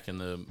that back in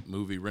the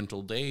movie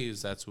rental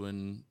days, that's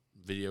when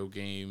video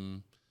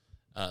game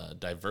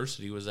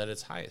diversity was at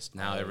its highest.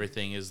 Now I would-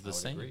 everything is I the would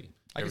same. agree.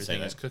 I can say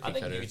Everything is that. cookie I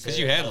think cutter. you could say 'Cause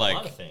you that had, about like- a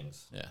lot of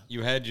things. Yeah.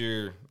 You had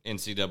your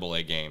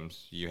NCAA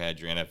games, you had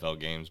your NFL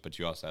games, but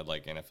you also had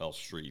like NFL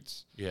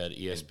Streets You had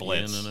ESPN,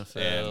 Blitz,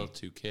 NFL, and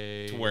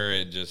 2K. to where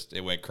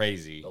it went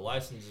crazy. The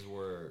licenses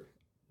were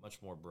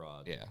much more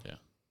broad. Yeah.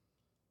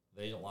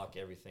 They didn't lock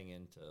everything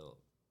into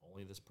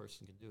only this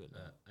person can do it.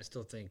 Now. I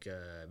still think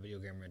video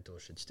game rental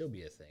should still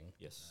be a thing.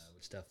 Yes.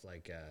 With stuff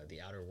like The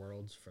Outer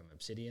Worlds from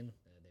Obsidian.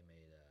 They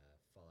made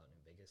Fallout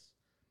New Vegas.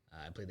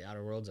 I played The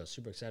Outer Worlds. I was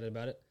super excited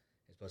about it.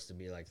 It's supposed to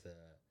be like the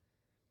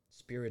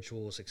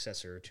spiritual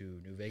successor to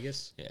New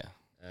Vegas. Yeah.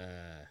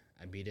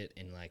 I beat it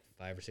in like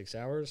 5 or 6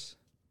 hours,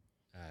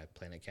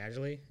 playing it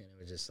casually, and it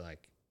was just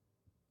like,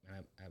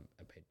 man,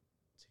 I paid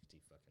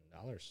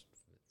 $60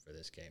 for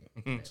this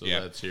game. So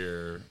Yeah. that's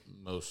your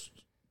most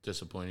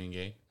disappointing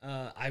game.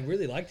 I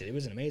really liked it. It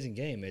was an amazing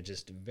game. It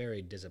just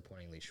very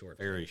disappointingly short.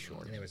 Very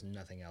short. And there was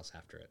nothing else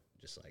after it.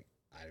 Just like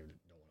I don't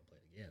want to play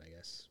it again, I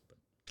guess. But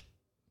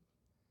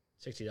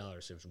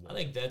 $60 is I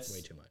think that's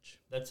way too much.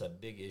 That's a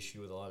big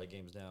issue with a lot of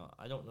games now.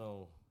 I don't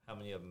know how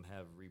many of them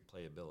have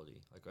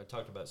replayability. Like I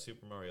talked about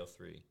Super Mario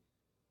 3.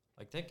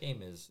 Like that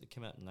game it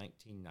came out in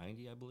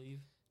 1990, I believe.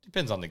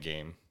 Depends on the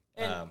game.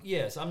 And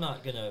yes, I'm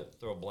not going to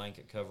throw a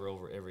blanket cover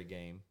over every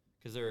game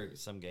because there are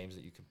some games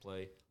that you can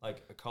play.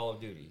 Like a Call of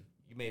Duty.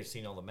 You may have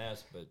seen all the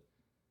maps, but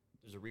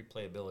there's a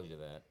replayability to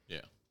that.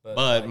 Yeah. But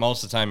like,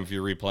 most of the time, if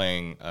you're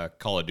replaying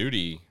Call of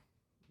Duty,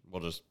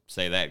 we'll just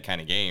say that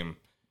kind of game,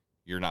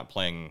 you're not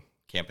playing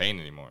campaign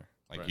anymore.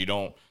 Like Right. you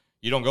don't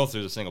go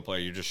through the single player.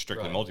 You're just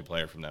strictly Right.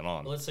 multiplayer from then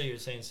on. let's say you're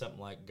saying something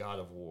like God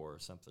of War or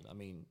something. I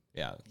mean,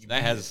 Yeah, you that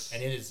beat has. it,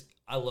 and it is.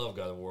 I love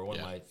God of War, one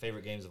Yeah. of my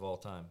favorite games of all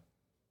time.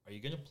 Are you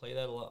going to play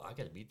that a lot? I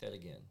got to beat that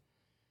again.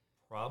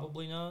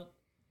 Probably not.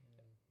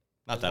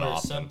 Not that Whereas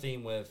often.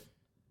 Something with,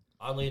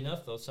 oddly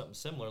enough, though, something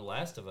similar.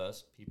 Last of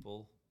Us,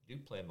 people do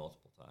play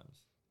multiple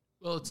times.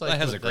 Well, it's That like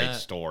has a with great that-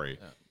 story.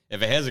 Yeah.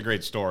 If it has a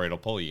great story, it'll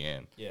pull you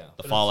in. Yeah,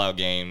 The Fallout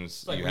games,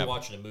 it's like you we're have.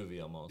 watching a movie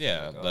almost.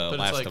 Yeah, It's like, the But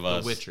Last it's like of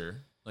Us. The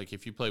Witcher. Like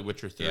if you play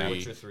Witcher 3, Yeah,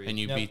 Witcher 3. and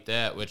you Yep. beat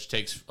that, which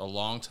takes a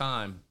long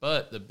time,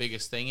 but the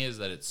biggest thing is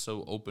that it's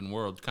so open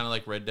world, kind of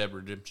like Red Dead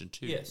Redemption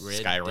 2. Yes.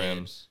 Red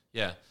Skyrims.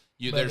 Dead.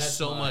 Yeah. But There's that's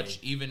so why- much,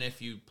 even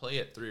if you play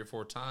it 3 or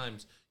 4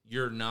 times,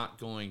 you're not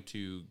going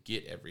to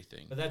get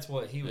everything. But that's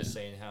what he was Yeah.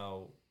 saying.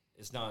 How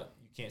it's not.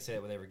 You can't say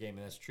that with every game,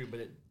 and that's true.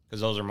 But Because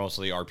those are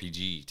mostly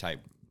RPG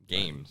type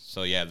games.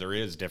 So yeah, there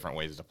is different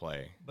ways to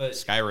play. But-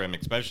 Skyrim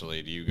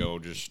especially, do you go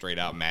just straight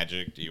out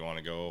magic? Do you want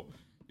to go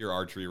your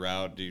archery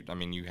route?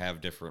 You have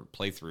different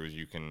playthroughs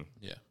you can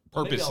Yeah.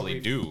 Well, maybe I'll purposely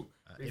do.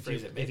 If rephrase you,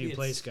 it. if Maybe you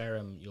play it's-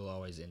 Skyrim, you'll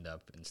always end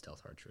up in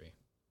stealth archery,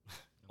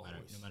 Always.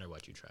 no matter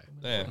what you try.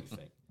 Yeah. What do you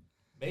think?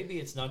 Maybe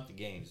it's not the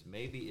games.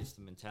 Maybe it's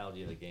the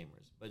mentality of the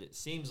gamers. But it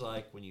seems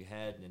like when you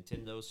had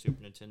Nintendo,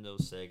 Super Nintendo,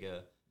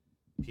 Sega,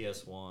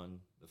 PS1,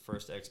 the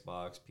first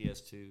Xbox,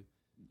 PS2,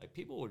 like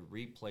people would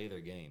replay their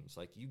games.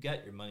 Like you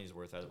got your money's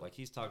worth out of it. Like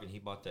he's talking, he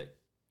bought that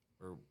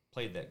or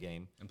played that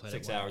game. And played it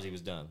 6 one- hours, he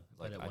was done.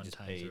 Played Like it I one just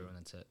time paid. through and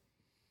that's it.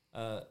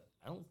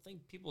 I don't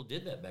think people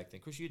did that back then.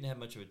 Of course, you didn't have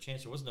much of a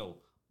chance. There was no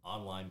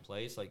online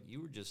play. It's like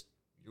you were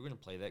going to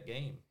play that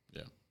game.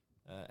 Yeah.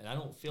 And I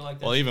don't feel like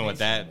that's Well, the even with case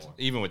that, anymore.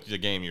 even with the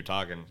game you're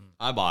talking,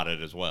 I bought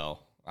it as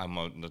well. I'm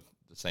on the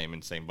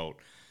same boat.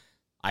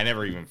 I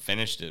never even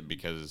finished it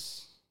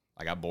because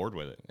I got bored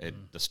with it.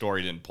 The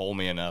story didn't pull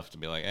me enough to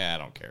be like, I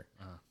don't care.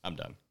 I'm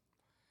done.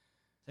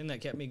 Thing that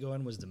kept me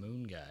going was the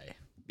Moon Guy.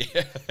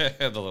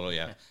 The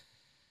little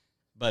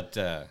But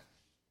the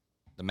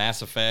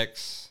Mass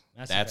Effects,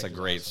 Mass that's Effect a is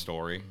great awesome.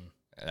 story.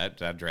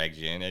 That drags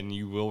you in, and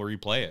you will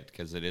replay it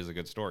because it is a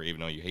good story, even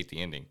though you hate the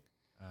ending.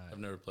 I've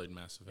never played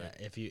Mass Yeah,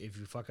 Effect. if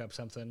you fuck up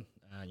something,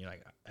 and you're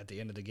like at the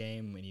end of the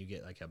game, and you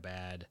get like a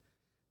bad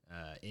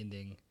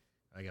ending,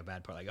 like a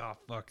bad part, like oh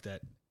fuck,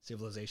 that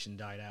civilization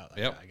died out. Like,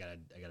 Yep.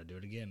 I gotta do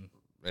it again.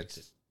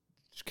 It's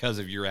because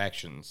of your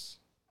actions.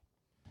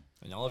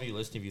 And all of you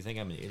listening, if you think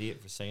I'm an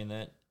idiot for saying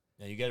that,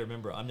 now you got to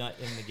remember I'm not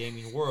in the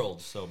gaming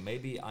world, so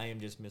maybe I am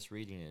just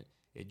misreading it.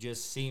 It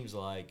just seems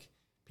like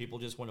people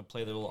just want to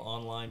play the little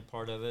online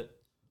part of it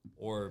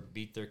or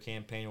beat their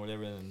campaign or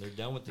whatever, and they're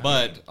done with the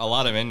But game. a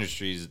lot of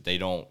industries, they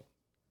don't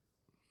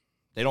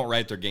they don't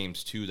write their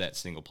games to that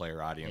single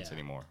player audience Yeah.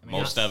 anymore. I mean,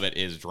 Most of it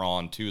is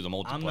drawn to the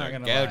not multiplayer.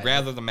 gonna lie.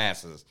 Gather the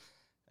masses.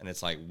 And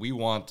it's like, we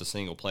want the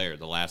single player,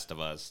 The Last of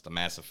Us, the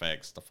Mass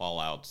Effects, the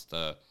Fallouts,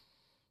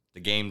 the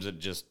games that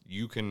just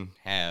you can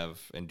have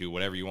and do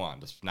whatever you want.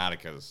 The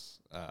Subnauticas,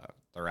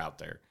 they're out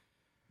there.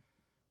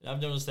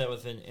 I've noticed that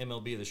within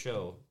MLB The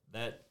Show,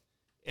 that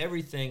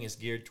everything is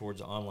geared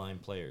towards online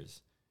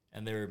players.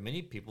 And there are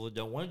many people that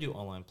don't want to do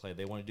online play.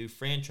 They want to do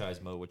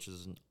franchise mode, which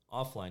is an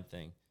offline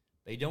thing.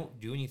 They don't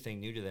do anything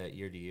new to that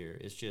year to year.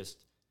 It's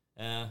just,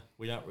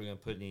 we're not going to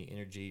put any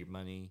energy,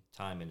 money,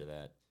 time into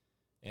that.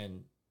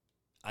 And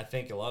I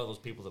think a lot of those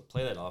people that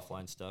play that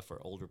offline stuff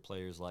are older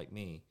players like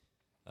me.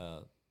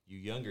 You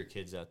younger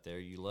kids out there,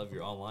 you love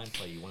your online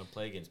play. You want to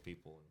play against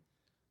people.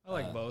 I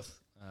like both.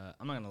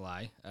 I'm not gonna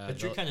lie.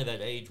 But you're kind of that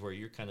age where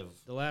you're kind of...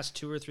 The last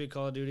 2 or 3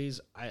 Call of Duties,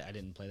 I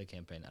didn't play the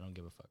campaign. I don't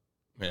give a fuck.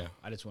 Yeah.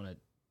 I just want to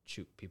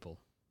shoot people,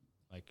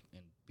 and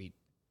beat.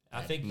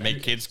 I think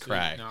Make kids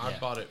cry. No, I Yeah.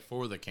 bought it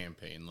for the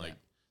campaign. Like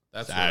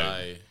that's So-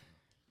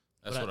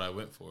 what I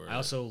went for. I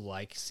also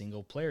like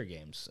single player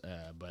games,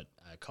 but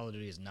Call of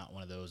Duty is not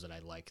one of those that I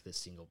like.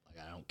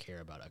 I don't care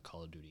about a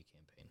Call of Duty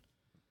campaign.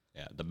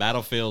 Yeah, the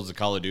Battlefields, the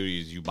Call of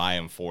Duties, you buy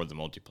them for the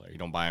multiplayer. You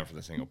don't buy them for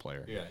the single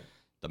player. Yeah.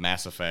 The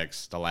Mass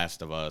Effects, The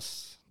Last of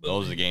Us,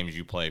 those are the games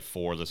you play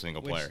for the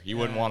single Which, player. You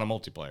wouldn't want a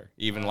multiplayer.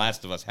 Even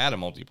Last of Us had a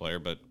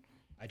multiplayer, but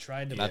I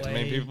tried to not too play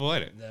many people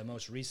played it. the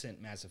most recent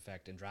Mass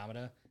Effect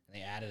Andromeda, and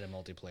they added a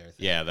multiplayer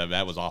thing. Yeah,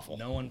 that was awful.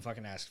 No one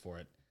fucking asked for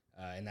it.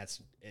 And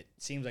it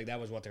seems like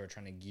that was what they were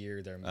trying to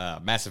gear their.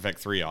 Mass Effect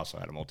 3 also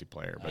had a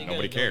multiplayer, but You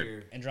nobody gotta know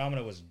cared.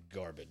 Andromeda was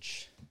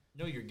garbage.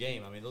 Know your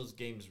game. I mean, those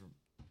games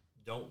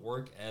don't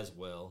work as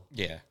well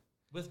Yeah.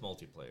 with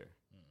multiplayer.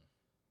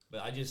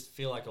 But I just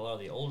feel like a lot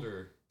of the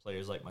older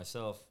players like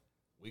myself,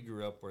 we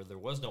grew up where there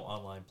was no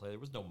online play, there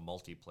was no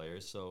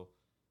multiplayer, so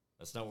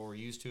that's not what we're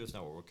used to, it's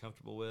not what we're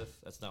comfortable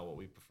with, that's not what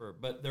we prefer.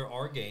 But there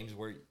are games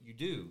where you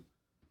do.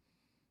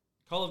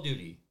 Call of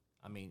Duty.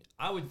 I mean,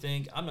 I would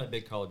think, I'm not a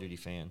big Call of Duty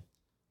fan,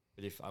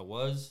 but if I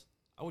was,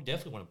 I would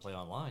definitely want to play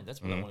online.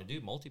 That's what I want to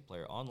do,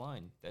 multiplayer,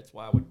 online. That's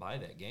why I would buy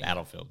that game.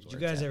 Battlefield. Did you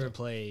guys ever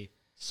play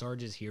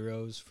Sarge's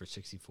Heroes for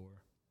 64?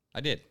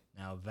 I did.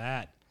 Now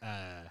that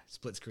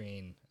split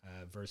screen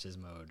versus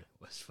mode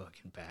was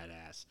fucking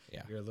badass.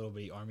 Yeah. You're a little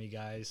bitty army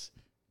guys.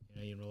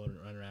 You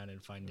run around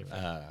and find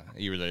different.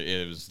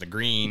 It was the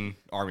green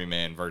army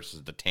man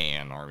versus the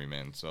tan army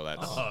man. So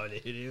that's Oh,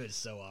 dude, it was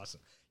so awesome.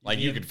 like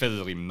you could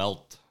physically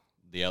melt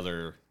the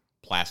other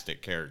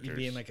plastic characters. You'd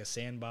be in like a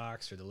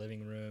sandbox or the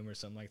living room or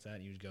something like that.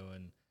 And you'd go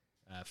and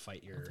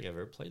fight I your. don't think I've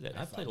ever played that. I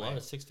fought played a lot my-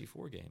 of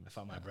 64 games. I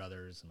fought my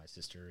brothers and my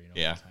sister.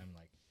 Yeah. All the time.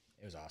 Like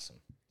it was awesome.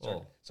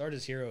 Oh.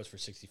 Sarge's Heroes for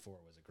 64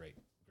 was a great.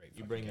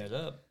 You bring that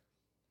up,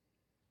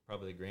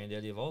 probably the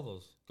granddaddy of all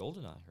those,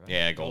 GoldenEye, right?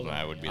 Yeah,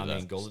 GoldenEye would be I the.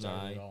 mean,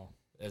 GoldenEye,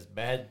 as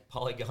bad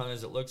polygon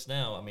as it looks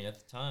now, I mean, at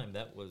the time,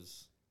 that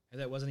was,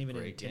 That wasn't even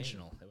Great game.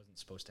 intentional. That wasn't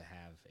supposed to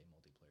have a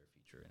multiplayer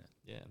feature in it.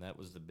 yeah, and that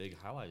was the big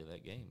highlight of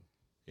that game.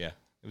 Yeah,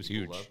 it was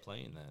People huge. love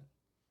playing that.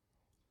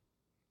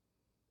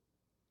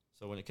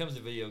 So when it comes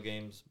to video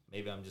games,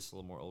 maybe I'm just a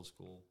little more old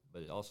school,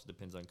 but it also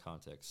depends on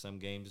context. Some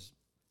games,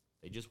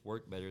 they just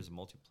work better as a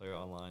multiplayer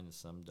online, and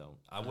some don't.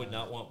 I would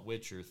not want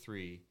Witcher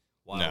 3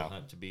 Wild No.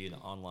 Hunt to be an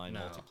online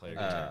No. multiplayer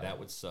game. That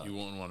would suck. You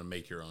won't want to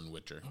make your own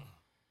Witcher.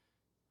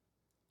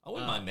 I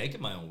wouldn't mind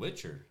making my own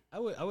Witcher. I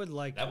would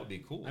like. That would be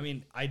cool. I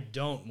mean, I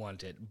don't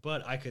want it,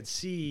 but I could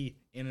see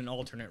in an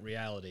alternate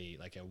reality,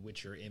 like a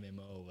Witcher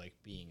MMO, like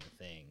being a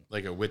thing.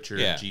 Like a Witcher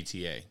Yeah.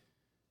 GTA,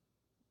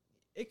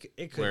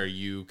 It could where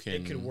you can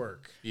it could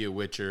work. be a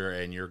Witcher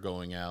and you're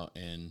going out,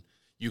 and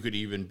you could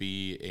even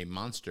be a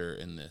monster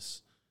in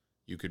this.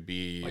 You could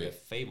be like a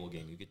Fable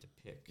game, you get to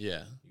pick.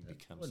 yeah, You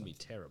become Wouldn't be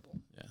something. terrible.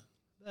 yeah.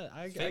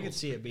 I could Fable's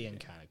see it pretty being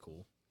good. kind of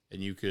cool.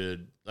 And you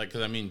could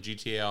because I mean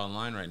GTA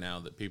Online right now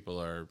that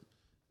people are,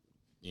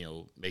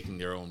 making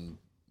their own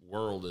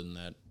world in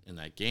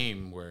that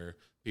game where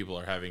people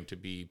are having to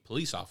be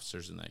police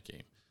officers in that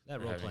game. That They're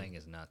role having- playing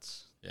is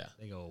nuts. Yeah.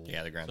 They go.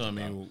 Yeah, the Grand So I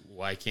Theft Auto. mean,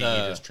 why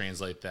can't you just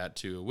translate that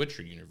to a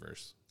Witcher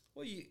universe?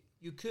 Well,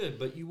 you could,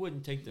 but you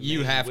wouldn't take the You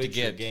main have to Witcher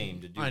get-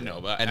 game to do I that.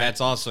 know, but And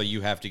that's also,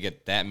 you have to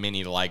get that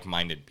many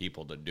like-minded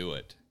people to do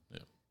it. Yeah.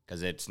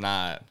 Because it's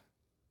not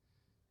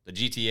the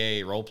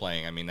GTA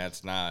role-playing. I mean,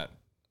 that's not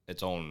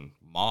its own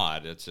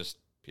mod. It's just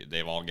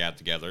they've all got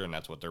together and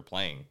that's what they're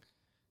playing.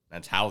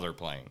 That's how they're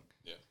playing.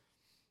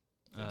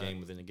 a game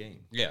within a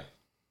game. Yeah.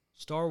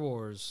 Star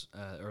Wars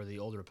or the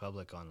Old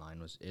Republic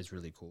online is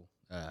really cool.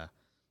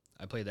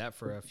 I played that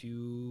for a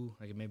few,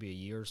 like maybe a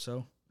year or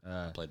so.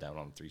 I played that one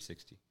on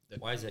 360.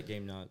 Why is that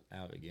game not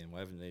out again? Why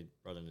haven't they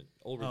brought in an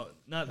older? Oh,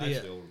 not Knights the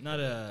of the Old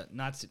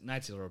not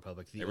Knights of the Old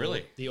Republic. The Really?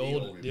 old, the The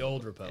old Old the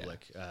old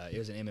Republic. It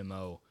was an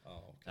MMO.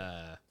 Oh,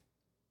 okay.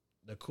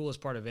 The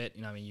coolest part of it,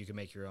 I mean, you can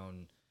make your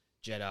own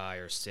Jedi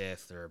or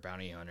Sith or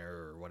bounty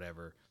hunter or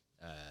whatever,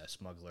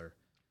 smuggler,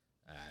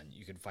 and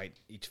you can fight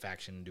each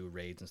faction and do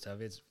raids and stuff.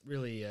 It's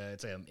really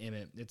it's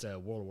a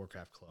World of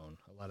Warcraft clone.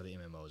 A lot of the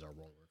MMOs are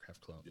World of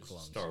Warcraft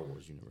clones. Star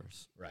Wars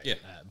universe. Right. Yeah.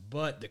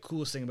 But the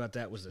coolest thing about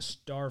that was the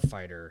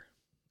Starfighter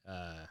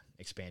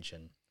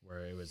expansion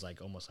where it was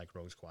like almost like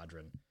Rogue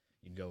Squadron.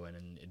 You'd go in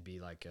and it'd be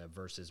like a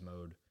versus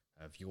mode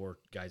of your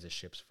guys'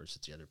 ships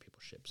versus the other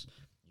people's ships.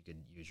 You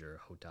could use your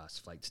HOTAS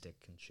flight stick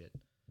and shit.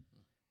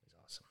 It was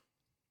awesome.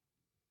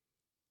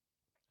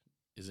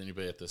 Is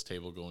anybody at this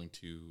table going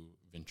to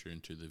venture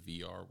into the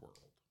VR world?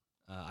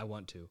 I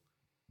want to.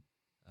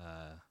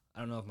 I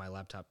don't know if my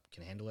laptop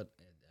can handle it.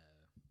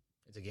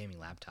 It's a gaming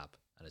laptop.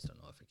 I just don't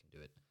know if it can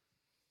do it.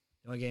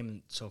 The only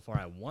game so far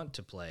I want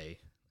to play,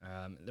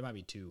 there might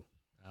be two.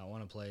 I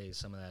want to play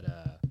some of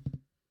that,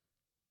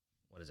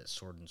 what is it,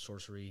 Sword and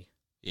Sorcery,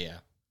 Yeah.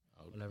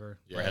 whatever.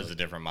 Yeah, Where it has the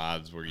different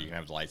mods where you can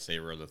have the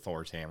lightsaber or the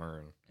Thor's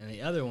hammer. And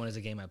the other one is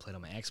a game I played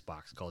on my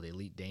Xbox called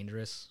Elite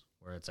Dangerous,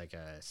 where it's like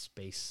a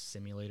space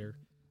simulator.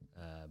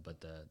 But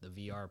the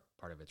VR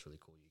part of it's really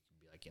cool. You can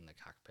be like in the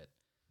cockpit,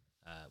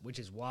 which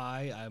is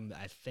why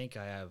I think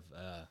I have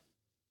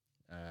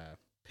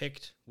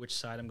picked which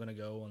side I'm going to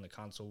go on the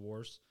console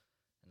wars.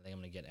 And I think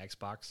I'm going to get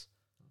Xbox,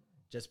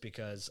 just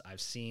because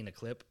I've seen a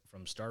clip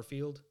from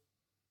Starfield.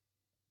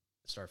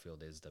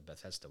 Starfield is the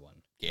Bethesda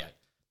one. Yeah.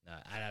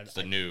 It's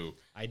the new.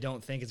 I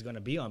don't think it's going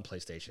to be on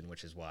PlayStation,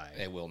 which is why.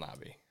 It will not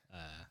be.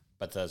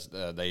 But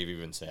they've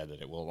even said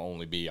that it will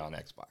only be on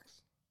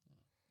Xbox.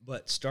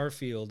 But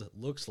Starfield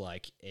looks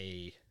like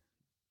a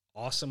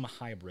awesome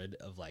hybrid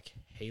of like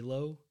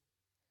Halo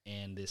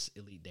and this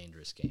Elite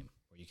Dangerous game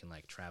where you can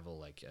like travel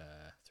like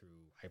through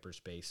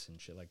hyperspace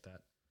and shit like that.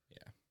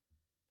 Yeah.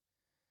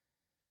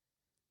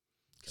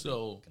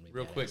 So, Gonna be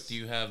real quick, badass. do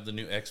you have the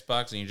new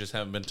Xbox and you just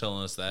haven't been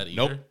telling us that either?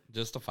 Nope.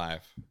 Just a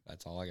 5.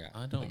 That's all I got.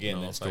 I don't Again,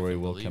 know that if I story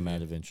can will believe come you.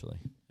 out eventually.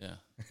 Yeah.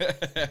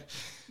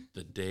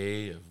 The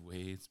day of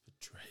Wade's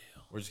betrayal.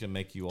 We're just gonna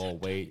make you all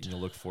wait, and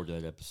you'll look forward to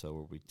that episode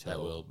where we That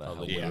tell will about how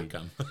probably Wade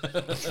come.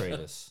 betrayed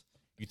us.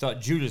 You thought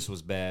Judas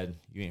was bad.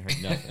 You ain't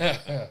heard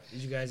nothing.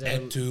 Did you guys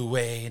ever? to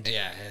Wade.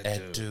 Yeah.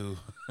 To.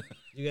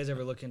 You guys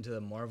ever look into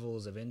the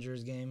Marvel's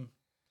Avengers game?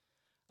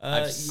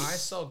 I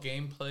saw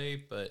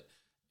gameplay, but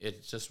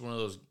it's just one of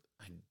those.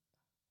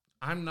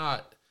 I'm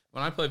not.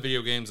 When I play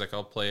video games, like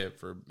I'll play it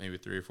for maybe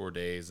 3 or 4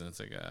 days, and it's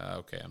like,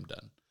 okay, I'm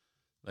done.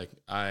 Like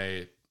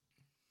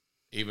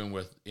even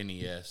with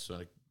NES,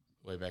 like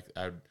way back,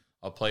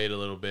 I'll play it a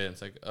little bit, and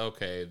it's like,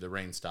 okay, the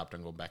rain stopped,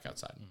 I'm going back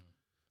outside.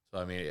 So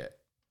I mean,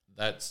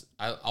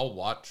 I'll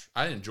watch.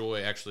 I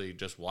enjoy actually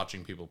just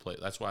watching people play.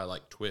 That's why I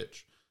like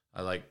Twitch.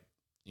 I like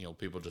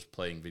people just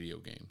playing video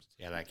games.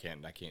 Yeah, I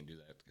can't do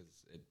that because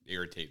it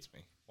irritates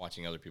me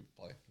watching other people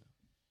play.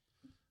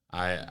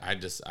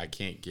 I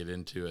can't get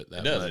into it. That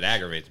It does. much. It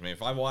aggravates me.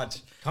 If I watch,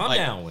 Calm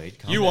down, Wade.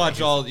 Calm you down.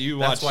 watch all. You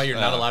watch. That's why you're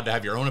not allowed to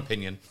have your own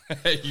opinion.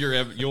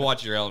 You'll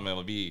watch your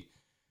MLB.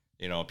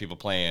 People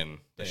playing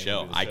the Playing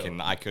show. the show.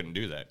 I couldn't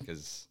do that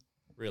because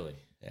Really?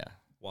 yeah,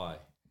 Why?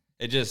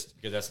 it just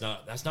Because that's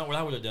not what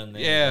I would have done.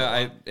 Then.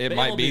 Yeah, it But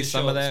might MLB be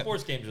some show, of that.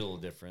 Sports games are a little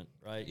different,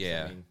 right?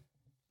 Yeah. I mean,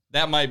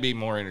 that might be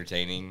more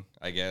entertaining,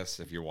 I guess,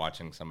 if you're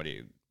watching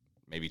somebody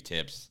maybe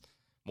tips,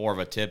 more of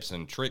a tips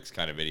and tricks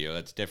kind of video.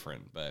 That's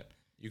different, but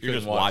You if you're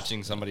just couldn't watch-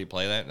 watching somebody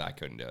play that, I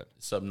couldn't do it.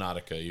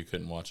 Subnautica, you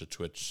couldn't watch a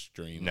Twitch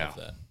stream No. of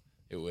that.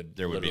 It would.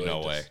 There would be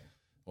literally no way.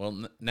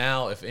 Well,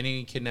 now if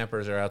any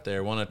kidnappers are out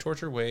there want to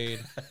torture Wade,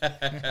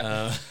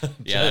 Yeah,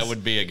 that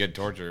would be a good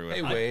torture.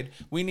 Hey Wade,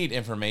 we need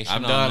information.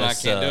 I'm on done.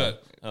 This, I can't do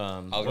it. I'll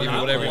I'll what give you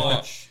I whatever would you want.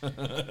 watch,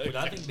 what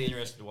I think would be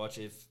interesting to watch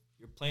if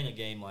you're playing a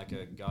game like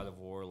a God of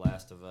War,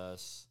 Last of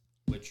Us,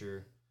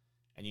 Witcher,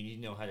 and you need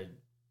to know how to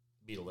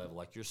beat a level,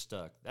 like you're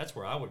stuck. That's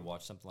where I would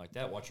watch something like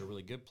that. Watch a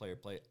really good player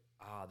play it.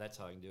 That's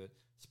how I can do it.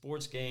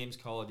 Sports games,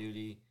 Call of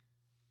Duty.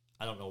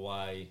 I don't know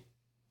why.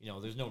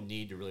 There's no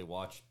need to really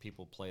watch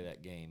people play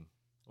that game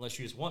unless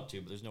you just want to.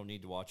 But there's no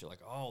need to watch it. Like,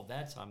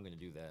 that's how I'm going to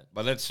do that.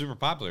 But that's super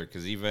popular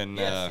because even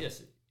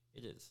Yes,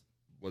 it is.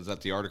 was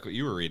that the article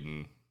you were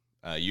reading?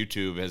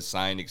 YouTube has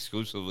signed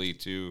exclusively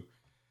to Some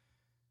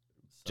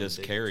just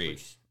big carry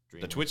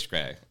streamer. the Twitch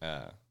guy.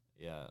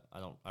 Yeah,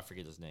 I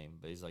forget his name,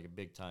 but he's like a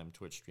big time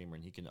Twitch streamer,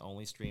 and he can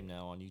only stream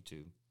now on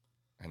YouTube.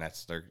 And they're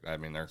So they're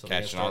catching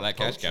gonna all that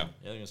start cash cow. poaching.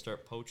 Yeah, they're gonna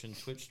start poaching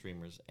Twitch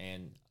streamers,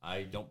 and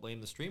I don't blame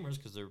the streamers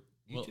because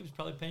YouTube's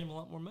probably paying them a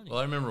lot more money. Well,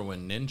 I remember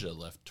when Ninja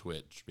left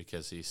Twitch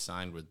because he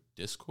signed with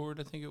Discord.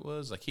 I think it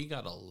was like he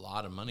got a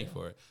lot of money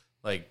for it.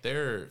 Like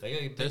If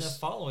they got enough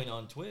following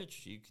on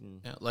Twitch, you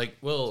can. yeah, like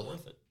It's well,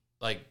 worth it.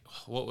 like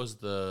what was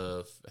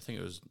I think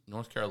it was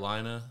North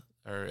Carolina,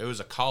 or it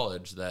was a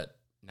college that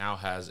now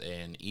has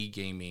an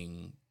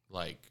e-gaming,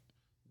 like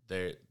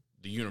the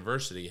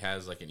university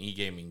has like an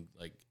e-gaming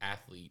like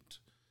athlete,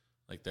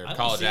 like they're I a only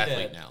college see athlete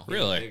that now. getting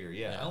Really? Bigger.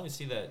 Yeah, Yeah. I only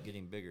see that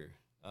getting bigger,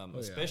 yeah.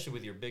 especially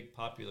with your big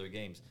popular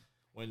games.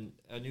 When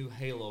a new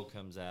Halo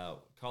comes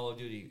out, Call of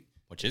Duty,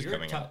 Which if is you're a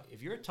coming top- out.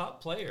 If you're a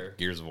top player,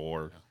 Gears of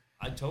War.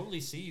 I totally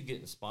see you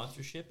getting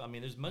sponsorship. I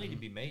mean, there's money to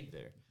be made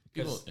there.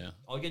 Because People- yeah.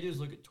 all you gotta do is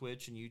look at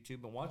Twitch and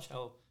YouTube and watch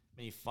how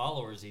many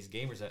followers these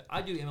gamers have.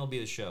 I do MLB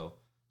The Show,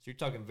 so you're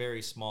talking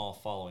very small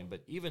following.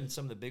 But even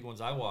some of the big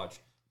ones I watch,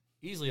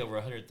 easily over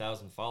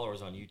 100,000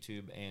 followers on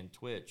YouTube and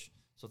Twitch.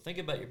 So think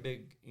about your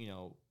big,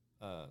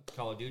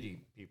 Call of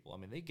Duty people. I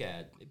mean, they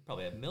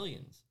probably have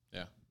millions.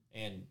 Yeah.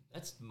 And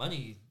that's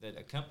money that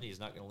a company is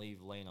not going to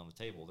leave laying on the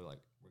table. They're like,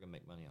 we're going to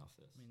make money off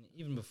this. I mean,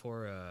 even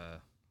before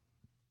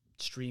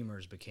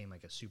streamers became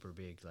like a super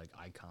big like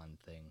icon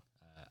thing,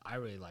 I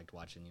really liked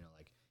watching,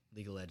 like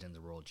League of Legends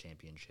World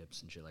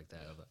Championships and shit like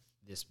that of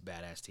this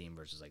badass team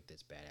versus like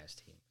this badass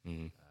team.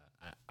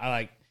 Mm-hmm. I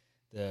like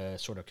the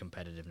sort of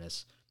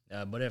competitiveness.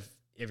 But if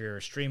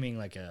you're streaming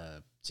like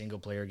a single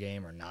player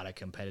game or not a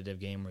competitive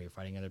game where you're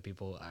fighting other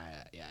people,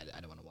 I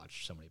don't want to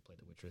watch somebody play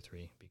The Witcher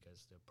 3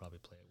 because they'll probably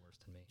play it worse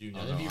than me. Do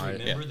none of you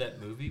remember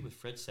that movie with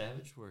Fred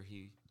Savage where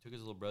he took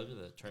his little brother to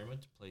the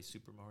tournament to play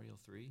Super Mario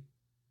 3?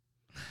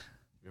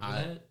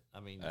 Remember that? I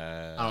mean,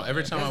 I don't know,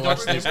 every time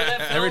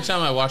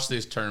I watch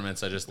these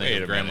tournaments, I just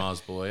think of Grandma's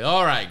Boy.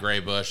 All right, Gray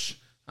Bush,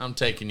 I'm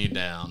taking you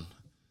down.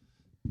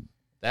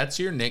 That's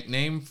your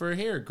nickname for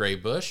here, Gray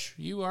Bush.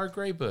 You are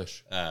Gray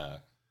Bush.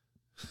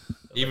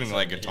 Even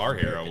like Guitar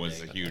Hero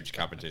was a huge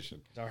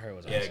competition. Guitar Hero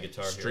was awesome.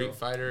 Guitar Hero. Street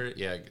Fighter,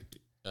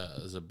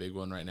 is a big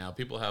one right now.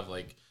 People have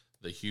like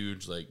the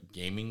huge like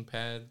gaming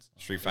pads.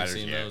 Street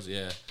Fighters, those?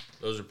 Yeah,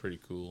 those are pretty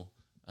cool.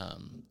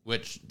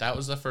 Which that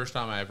was the first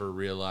time I ever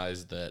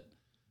realized that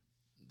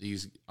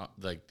these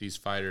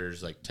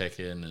fighters like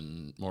Tekken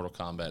and Mortal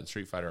Kombat and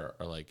Street Fighter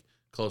are like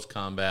close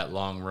combat,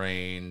 long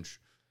range.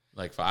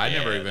 Like I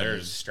never even.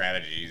 There's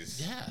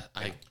strategies.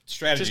 Yeah,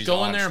 strategies. Just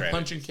go in there and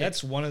punch and kick.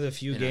 That's one of the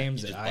few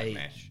games that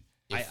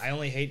I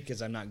only hate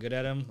because I'm not good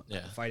at them.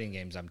 Yeah. Fighting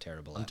games, I'm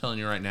terrible I'm at. telling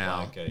you right now.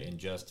 Like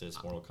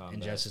Injustice, Mortal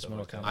Kombat.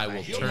 Mortal Kombat. I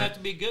will You don't have to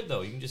be good,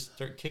 though. You can just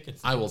start kicking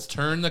things. I will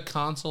turn the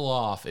console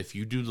off if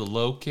you do the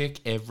low kick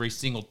every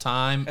single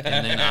time,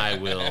 and then I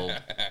will.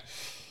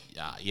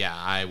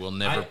 I will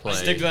never play.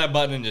 Stick to that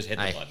button and just hit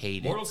the I button.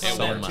 hate Mortal it Kombat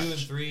so 2 much. and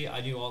 3, I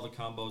knew all the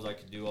combos. I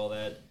could do all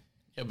that.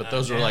 Yeah, but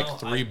those are like now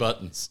 3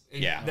 buttons.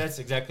 Yeah. That's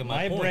exactly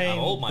my point. brain- I'm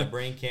old. My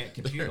brain can't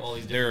compute all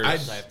these different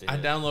buttons I have to I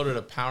hit. downloaded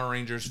a Power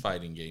Rangers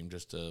fighting game,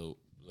 just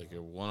like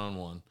a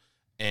one-on-one,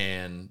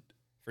 and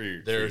For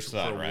your there's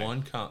son, for right?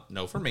 one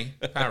no for me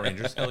Power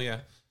Rangers. Hell yeah,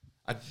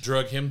 I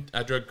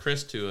drug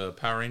Chris to a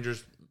Power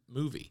Rangers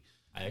movie.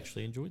 I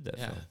actually enjoyed that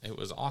Yeah, film. it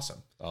was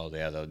awesome. Oh,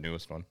 yeah, the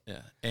newest one.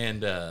 Yeah,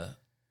 and the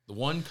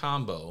one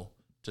combo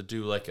to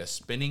do like a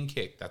spinning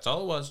kick, that's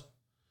all it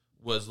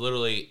was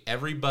literally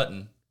every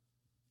button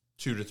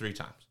 2 to 3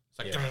 times.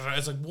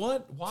 It's like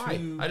what? Why?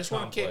 Too I just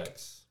want to kick.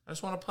 complex. I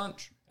just want to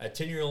punch. A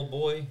 10-year-old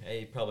boy,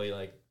 hey, probably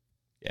like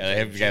Yeah, they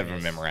have them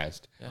Genius.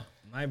 memorized.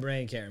 My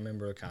brain can't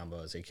remember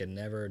combos. It could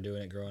never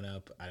doing it growing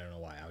up. I don't know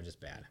why. I was just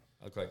bad.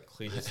 I look like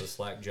Cletus, a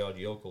slack-jawed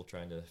yokel,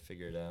 trying to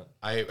figure it out.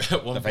 I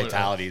at one The point,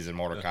 fatalities in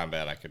Mortal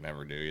Kombat I could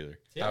never do either.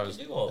 See, I can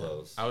do all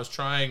those. I was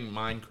trying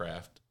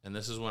Minecraft, and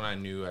this is when I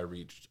knew I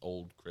reached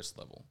old Chris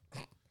level.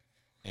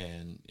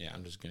 And yeah,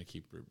 I'm just gonna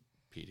keep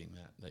repeating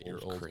that you're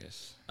old.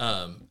 Chris.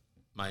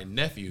 My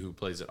nephew, who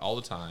plays it all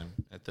the time,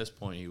 at this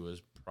point he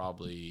was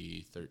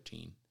probably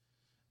 13,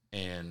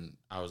 and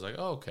I was like,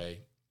 "Oh, okay,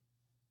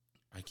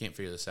 I can't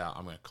figure this out.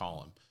 I'm gonna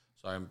call him."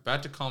 So I'm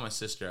about to call my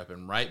sister up,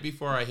 and right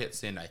before I hit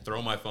send, I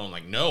throw my phone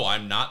like, "No,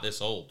 I'm not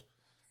this old.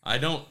 I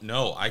don't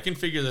know. I can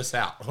figure this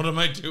out. What am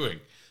I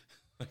doing?"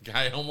 Like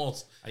I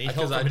need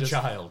help from a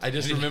child. I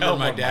just I need remember help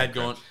my on dad Minecraft.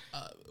 going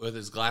with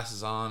his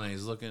glasses on, and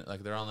he's looking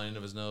like they're on the end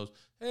of his nose.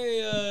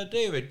 Hey,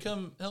 David,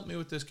 come help me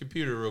with this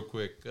computer real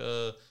quick.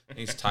 And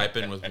he's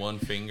typing with one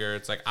finger.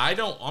 It's like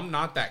I'm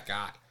not that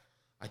guy.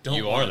 I don't.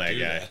 You wanna are that do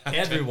guy. that.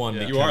 Everyone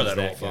You are becomes that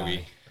old guy.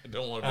 fogey. I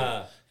don't want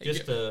to.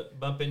 Just to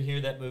bump in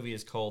here, that movie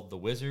is called The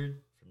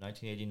Wizard from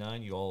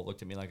 1989. You all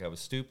looked at me like I was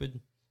stupid.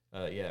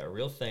 A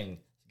real thing.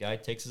 The guy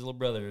takes his little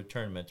brother to a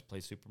tournament to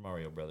play Super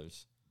Mario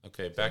Brothers.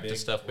 Okay, back to big-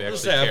 stuff we I was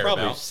actually gonna say, care I've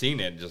probably about. seen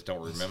it, just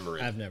don't remember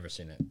it. I've never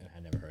seen it. I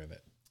never heard of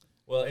it.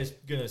 Well, it's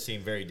going to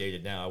seem very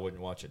dated now. I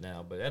wouldn't watch it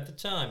now. But at the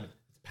time,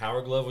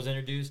 Power Glove was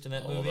introduced in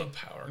that Oh, movie. the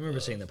power. I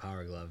remember seeing the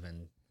Power Glove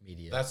in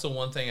media. That's the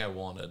one thing I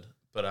wanted,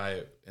 but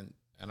and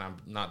I'm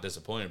not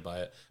disappointed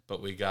by it.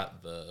 But we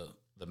got the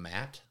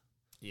mat.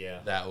 Yeah.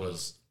 That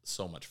was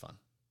so much fun.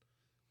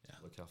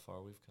 Look how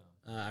far we've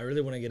come. I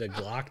really want to get a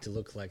Glock to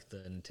look like the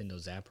Nintendo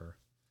Zapper.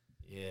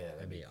 Yeah.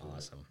 That'd be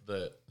awesome.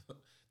 The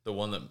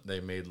one that they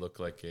made look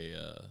like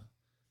a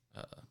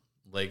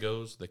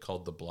Legos. They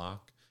called the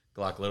Block.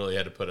 Glock literally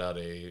had to put out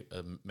a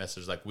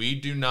message like, "We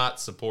do not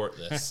support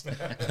this.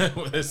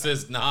 This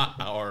is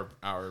not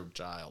our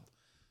child."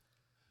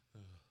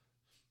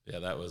 Yeah,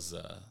 that was.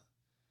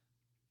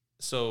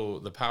 So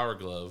the Power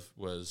Glove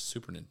was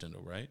Super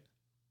Nintendo, right?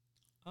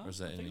 Huh? Or is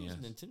that I think it was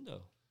NES? Nintendo.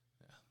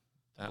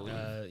 That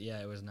one.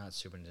 Yeah, it was not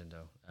Super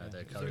Nintendo. The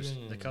Is colors,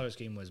 there the color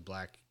scheme was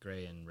black,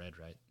 gray, and red,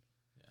 right?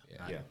 Yeah.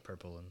 Not Yeah.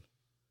 purple and.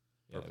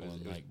 Yeah, Purple it was,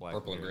 and it was like black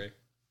Purple and gray.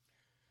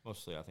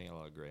 Mostly, I think a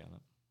lot of gray on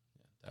it.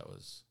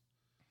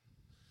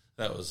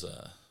 That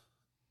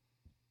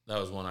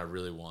was one I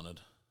really wanted.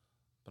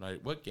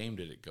 But what game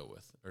did it go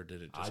with, or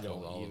did it just I go don't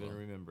with all of even them?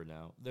 remember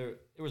now. There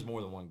was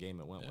more than one game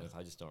it went Yeah. with.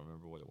 I just don't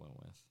remember what it went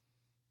with.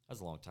 That was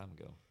a long time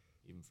ago,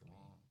 even for me.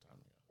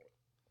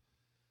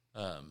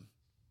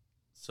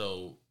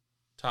 So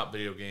top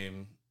video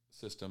game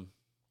system.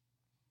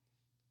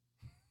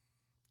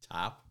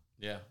 Top.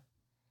 Yeah.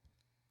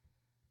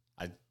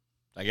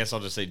 I guess I'll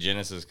just say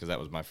Genesis because that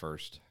was my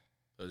first.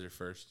 That was your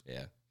first?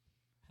 Yeah.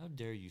 How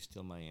dare you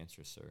steal my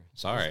answer, sir?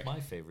 Sorry. That's my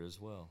favorite as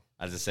well.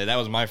 I just say that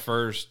was my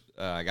first.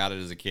 I got it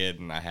as a kid,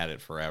 and I had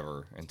it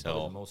forever Probably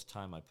until the most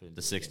time I put into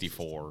the a game system.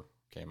 64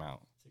 came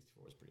out.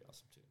 64 is pretty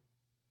awesome too.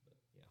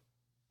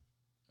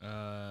 But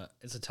yeah.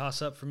 It's a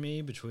toss up for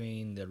me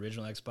between the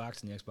original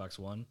Xbox and the Xbox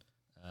One.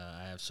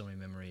 I have so many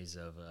memories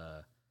of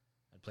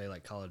I'd play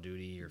like Call of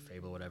Duty or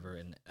Fable, whatever,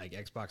 and like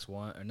Xbox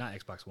One or not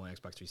Xbox One,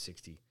 Xbox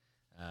 360,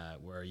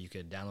 where you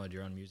could download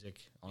your own music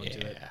onto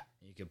it. Yeah.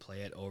 And you could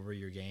play it over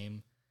your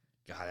game.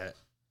 Got it.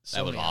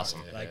 That was many hours.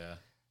 awesome. Like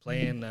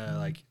playing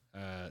the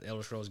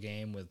Elder Scrolls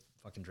game with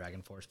fucking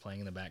Dragon Force playing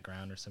in the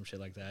background or some shit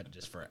like that,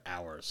 just for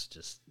hours.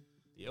 Just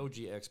The OG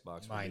Xbox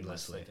would be my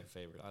Mindlessly. second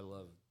favorite. I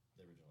love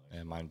the original Xbox.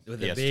 And mine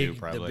with PS2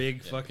 probably. the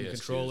big Yeah, fucking PS2 is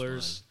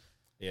controllers.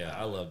 Yeah,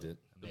 I loved it.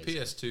 The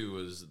Amazing. PS2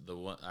 was the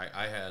one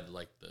I had,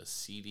 like the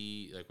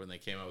CD, like when they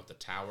came out with the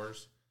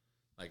towers,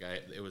 like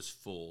it was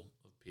full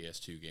of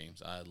PS2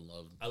 games. I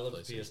loved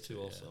the PS2 yeah.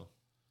 also.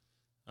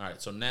 All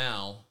right, so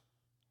now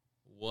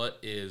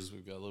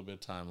we've got a little bit of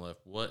time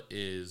left. What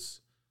is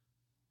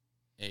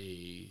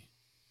a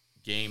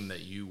game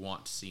that you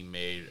want to see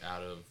made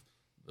out of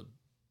the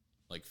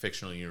like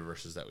fictional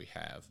universes that we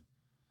have?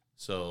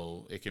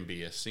 So it can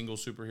be a single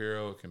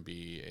superhero, it can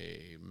be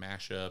a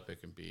mashup, it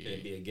can be Can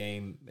it be a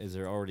game? Is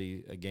there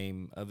already a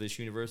game of this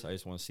universe? I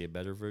just want to see a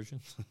better version.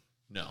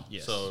 no.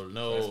 Yes. So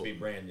no, It has to be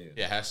brand new.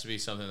 yeah, it has to be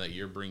something that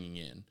you're bringing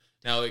in.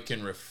 Now it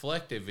can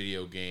reflect a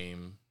video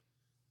game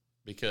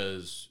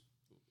because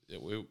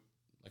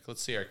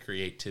let's see our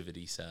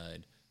creativity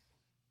side.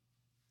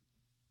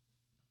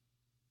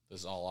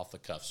 This is all off the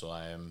cuff, so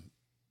I am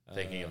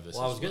thinking of this.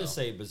 Well, I was as going to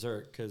say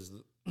Berserk because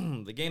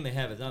the game they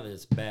have is not that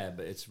it's bad,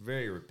 but it's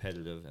very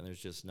repetitive and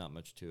there's just not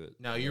much to it.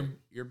 now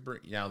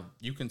now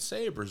you can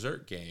say a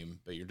Berserk game,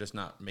 but you're just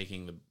not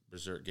making the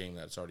Berserk game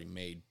that's already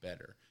made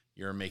better.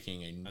 You're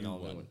making a new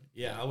one.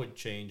 Yeah, I would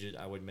change it.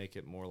 I would make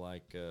it more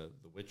like The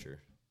Witcher.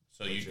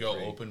 So you Witcher go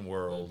 3, open the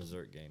world.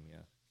 Berserk game. Yeah,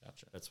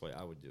 Gotcha. that's the way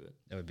I would do it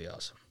That would be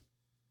awesome.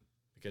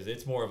 because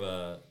it's more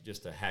of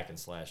just a hack and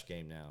slash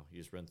game now. You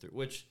just run through.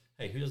 Which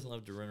hey, who doesn't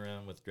love to run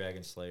around with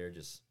Dragon Slayer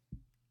just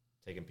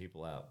taking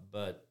people out?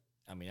 But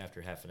I mean,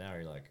 after half an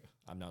hour, you're like,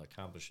 I'm not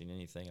accomplishing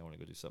anything. I want to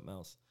go do something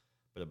else.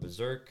 But a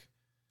Berserk,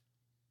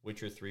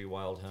 Witcher 3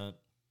 Wild Hunt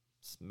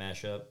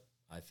mashup,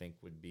 I think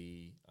would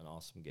be an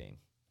awesome game.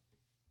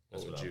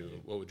 That's what I would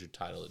do. What would you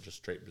title it? Just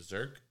straight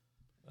Berserk?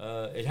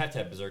 It'd have to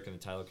have Berserk in the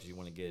title because you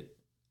want to get.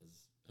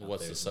 Out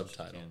What's there the as much as you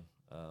subtitle?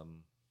 can.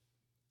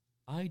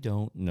 I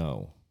don't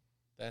know.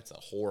 That's a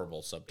horrible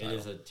It subtitle.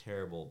 is a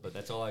terrible, but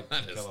that's all I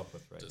That can is come up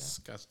with right now.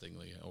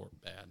 disgustingly or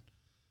bad.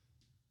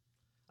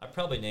 I'd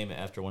probably name it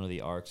after one of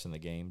the arcs in the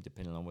game,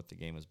 depending on what the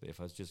game is. But if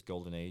I was just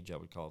Golden Age, I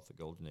would call it the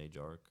Golden Age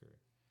arc or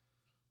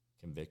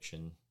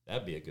Conviction.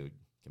 That'd be a good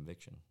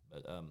Conviction.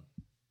 But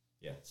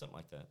yeah, something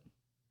like that.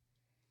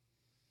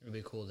 It would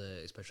be cool to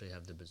especially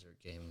have the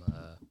Berserk game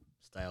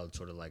styled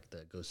sort of like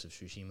the Ghost of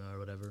Tsushima or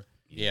whatever,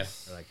 Yeah.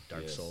 or like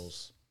Dark Yes.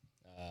 Souls.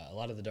 A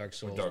lot of the Dark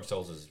Souls, Where Dark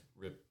Souls is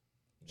ripped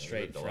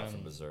straight ripped a lot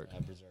from Berserk.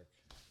 Berserk,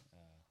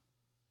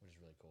 which is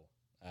really cool.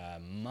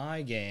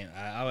 My game,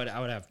 I would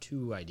have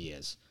two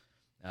ideas.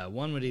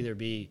 One would either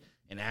be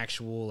an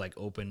actual like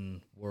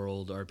open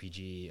world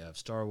RPG of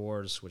Star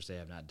Wars, which they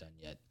have not done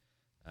yet.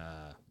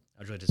 I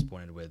was really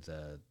disappointed with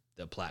the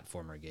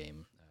platformer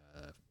game.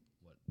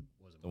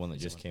 What was it? The one that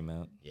just came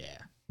out. Yeah,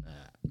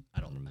 I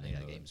don't. I think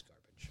that know it. game's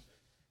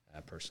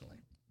garbage, personally.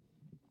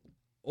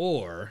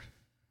 Or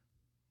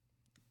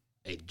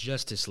a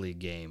Justice League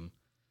game,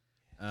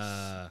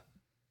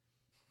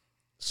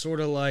 sort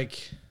of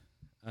like,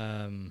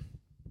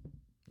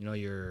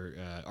 your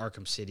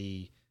Arkham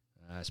City,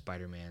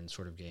 Spider-Man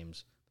sort of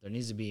games. There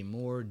needs to be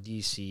more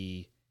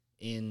DC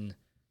in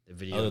the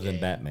video Other game.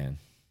 than Batman.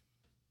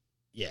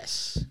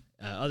 Yes.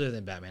 Other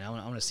than Batman, I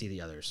want to see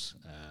the others.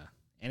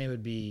 And it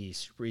would be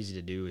super easy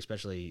to do,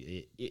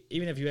 especially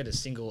even if you had to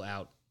single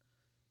out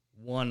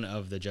one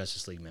of the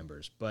Justice League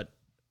members. But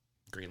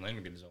Green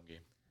Lantern get his own game.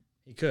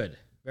 he could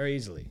very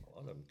easily. A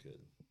lot of them could.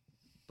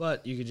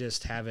 But you could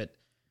just have it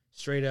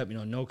straight up,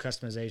 no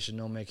customization,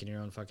 no making your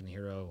own fucking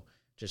hero.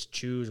 Just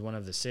choose one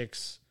of the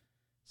 6,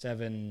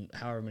 7,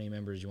 however many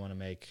members you want to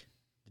make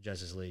the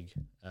Justice League,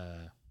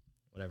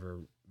 whatever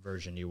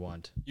version you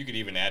want. You could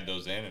even add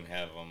those in and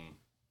have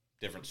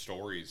different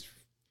stories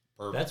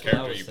per That's what I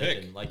character was you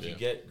thinking. pick. Like you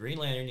get Green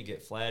Lantern, you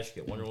get Flash, you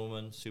get Wonder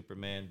Woman,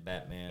 Superman,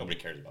 Batman. Nobody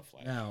cares about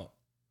Flash. Now,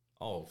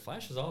 Oh,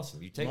 Flash is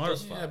awesome. You take Mar-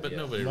 those Yeah, five. but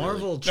nobody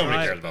Marvel Nobody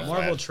cares tried. about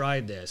Marvel Flash.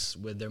 tried this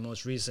with their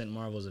most recent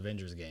Marvel's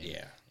Avengers game.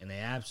 Yeah. and they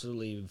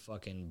absolutely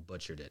fucking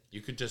butchered it.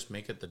 You could just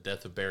make it the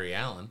death of Barry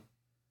Allen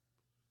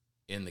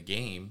in the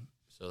game,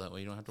 so that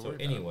way you don't have to So worry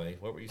about it. anyway,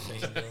 what were you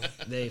saying, Bill?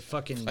 They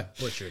fucking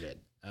butchered it.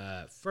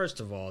 First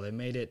of all, they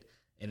made it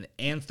an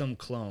Anthem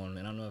clone.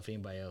 And I don't know if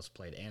anybody else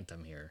played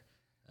Anthem here.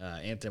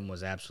 Anthem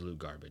was absolute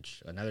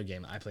garbage. Another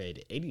game I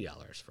played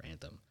 $80 for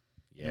Anthem.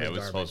 Yeah, it was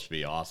garbage. supposed to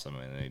be awesome,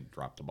 and they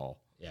dropped the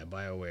ball. Yeah,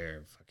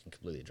 BioWare fucking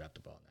completely dropped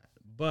the ball on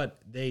that.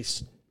 But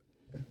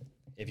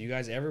if you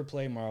guys ever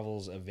play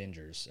Marvel's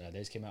Avengers, they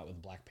just came out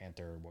with Black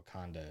Panther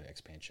Wakanda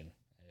expansion,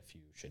 if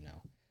you should know.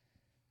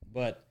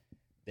 But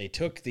they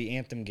took the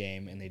Anthem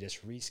game and they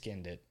just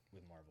reskinned it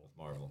with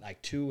Marvel.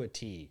 Like to a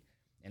T.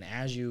 And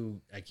as you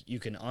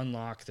can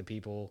unlock the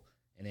people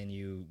and then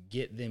you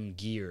get them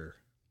gear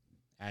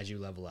as you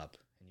level up.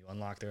 And you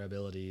unlock their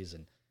abilities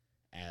and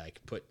like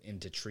put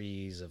into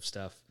trees of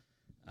stuff.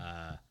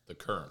 The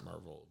current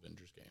Marvel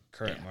Avengers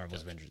game.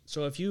 Marvel's Avengers.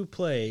 So if you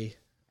play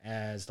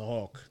as the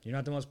Hulk, you're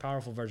not the most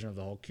powerful version of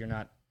the Hulk. You're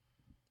not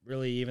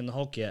really even the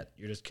Hulk yet.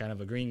 You're just kind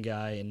of a green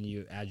guy,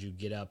 and as you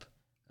get up,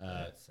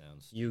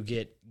 you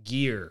get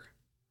gear.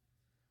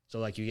 So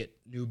like you get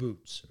new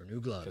boots or new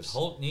gloves. Because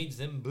Hulk needs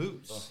them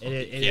boots.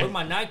 Where are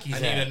my Nikes I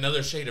need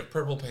another shade of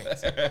purple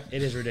pants.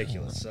 It is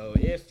ridiculous. So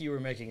if you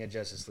were making a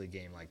Justice League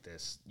game like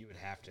this, you would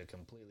have to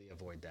completely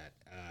avoid that.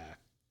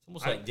 It's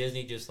almost like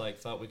Disney just like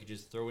thought we could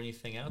just throw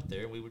anything out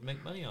there and we would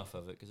make money off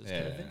of it because it's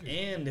kind of Avengers.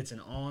 And it's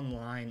an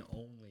online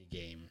only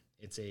game.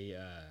 It's a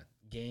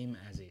game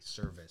as a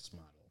service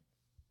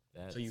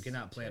model. So you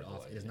cannot play it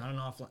off. It is not an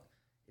offline.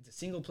 It's a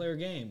single player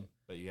game.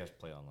 But you have to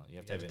play online. You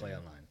have to play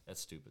online.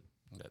 That's stupid.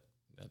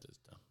 That is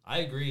dumb. I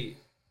agree.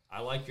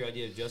 I like your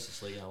idea of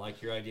Justice League. And I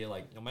like your idea,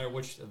 like, no matter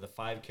which of the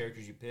 5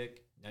 characters you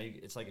pick, now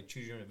it's like a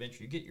choose your own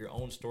adventure. You get your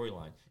own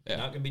storyline. You're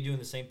not going to be doing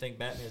the same thing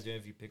Batman's doing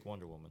if you pick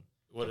Wonder Woman.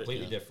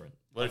 Completely different.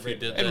 What if you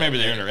did that? And maybe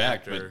they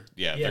interact, but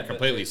they're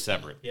completely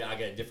separate. Yeah, I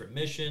got a different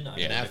mission.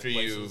 And after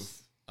you've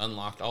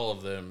unlocked all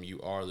of them,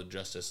 you are the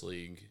Justice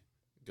League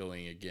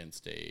going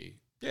against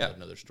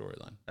another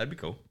storyline. That'd be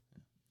cool.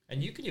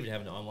 And you could even have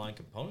an online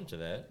component to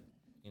that,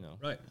 you know.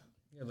 Right.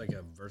 You have like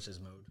a versus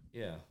mode.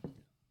 Yeah.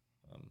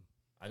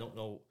 I don't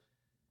know.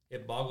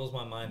 It boggles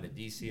my mind that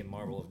DC and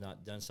Marvel have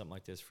not done something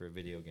like this for a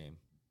video game.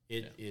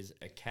 It is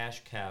a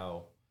cash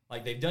cow.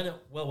 Like, they've done it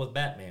well with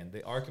Batman, the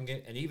Arkham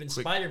game, and even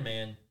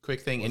Spider-Man.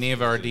 Quick thing, any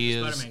of our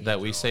ideas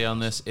that we say on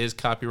this is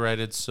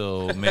copyrighted,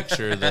 so make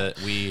sure that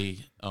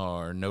we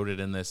are noted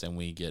in this and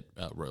we get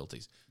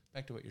royalties.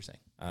 Back to what you're saying.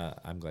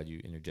 I'm glad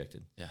you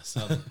interjected. Yes.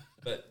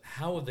 But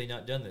how have they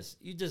not done this?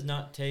 You does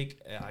not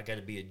take, I got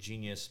to be a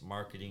genius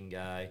marketing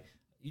guy.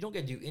 You don't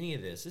got to do any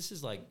of this. This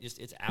is like,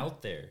 it's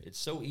out there. It's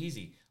so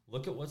easy.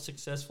 Look at what's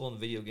successful in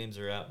video games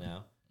that are out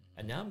now.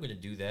 And now I'm going to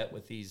do that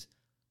with these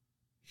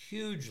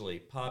hugely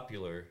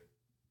popular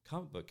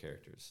comic book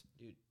characters.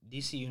 Dude,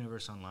 DC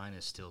Universe Online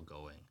is still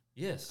going.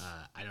 Yes.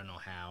 I don't know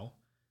how,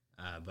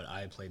 but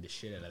I played the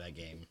shit out of that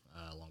game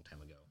a long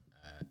time ago.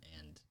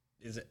 And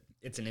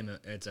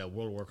it's a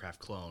World of Warcraft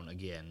clone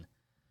again,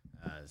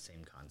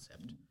 same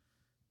concept.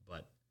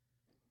 But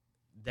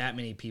that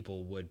many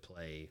people would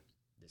play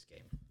this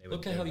game.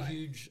 Look at how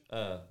huge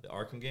the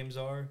Arkham games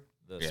are,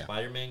 the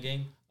Spider-Man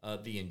game,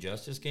 the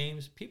Injustice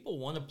games. People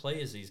want to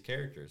play as these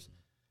characters.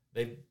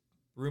 They've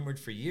rumored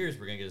for years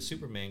we're going to get a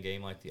Superman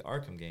game like the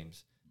Arkham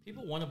games.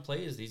 People want to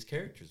play as these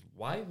characters.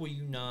 Why will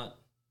you not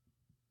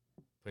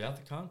put out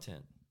the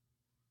content?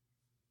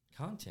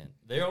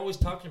 They're always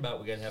talking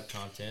about we got to have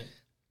content.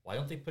 Why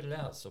don't they put it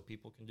out so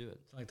people can do it?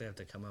 It's like they have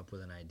to come up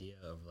with an idea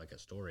of like a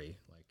story.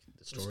 Like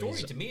the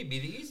story to me would be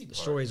the easy part.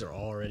 The stories are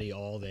already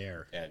all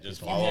there. Yeah,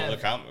 just follow the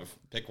comic.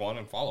 Pick one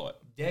and follow it.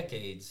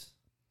 Decades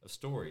of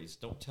stories.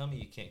 Don't tell me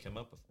you can't come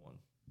up with one.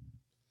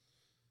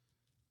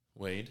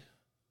 Wade,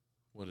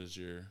 what is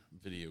your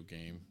video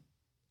game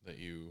that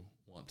you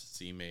want to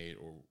see made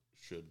or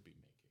should be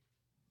making?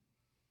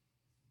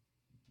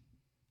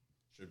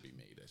 Should be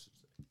made, I should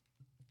say.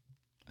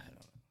 I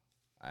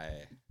don't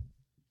know.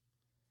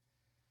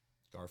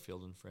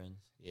 Garfield and Friends.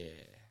 Yeah.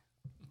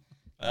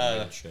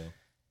 Show.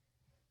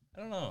 I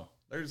don't know.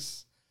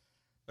 There's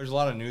a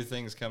lot of new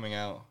things coming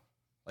out.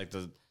 Like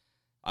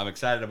I'm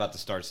excited about the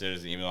Star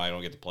Citizen, even though I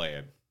don't get to play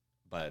it.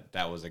 But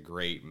that was a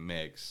great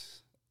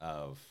mix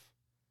of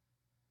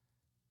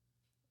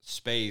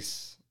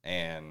space,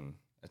 and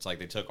it's like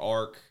they took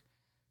Ark,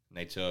 and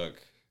they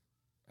took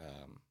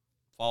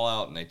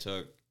Fallout, and they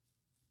took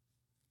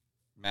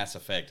Mass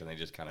Effect, and they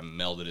just kind of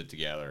melded it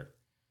together.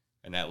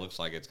 And that looks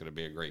like it's going to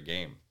be a great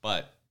game.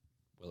 But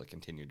will it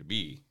continue to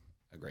be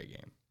a great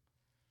game?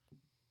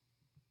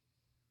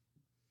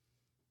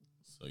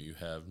 So you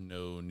have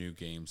no new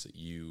games that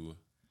you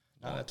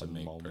Not want at to the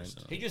make moment. He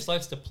personally. just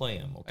likes to play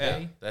them,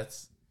 okay? Yeah.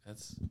 That's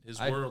his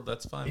world.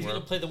 That's fine. He's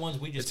going to play the ones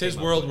we just It's his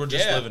came up world. with. We're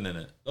just Yeah. living in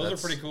it. Those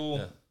That's are pretty cool.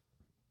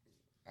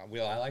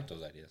 yeah. I like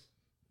those ideas.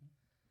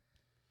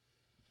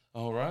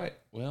 All right.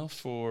 Well,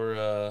 for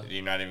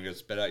You're not even going to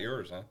spit out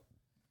yours, huh?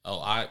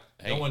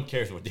 No one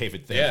cares what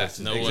David thinks. Yeah, That's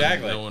his no thing.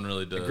 exactly. one. No one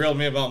really does. You grilled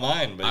me about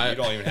mine, but you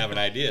don't even have an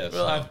idea.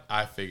 Well, so.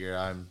 I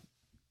figure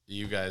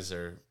you guys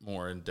are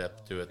more in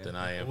depth to it than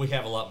I am. We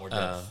have a lot more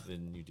depth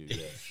than you do,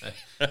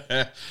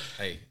 yes.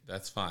 Hey,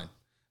 that's fine.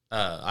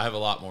 I have a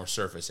lot more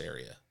surface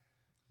area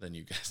than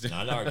you guys do.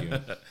 Not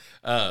arguing.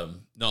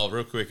 No,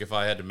 real quick, if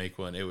I had to make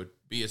one, it would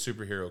be a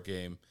superhero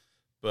game,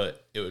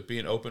 but it would be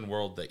an open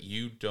world that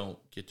you don't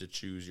get to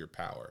choose your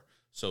power.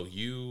 So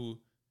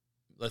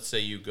let's say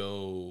you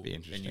go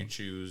and you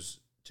choose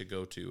to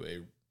go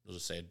to we'll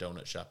just say a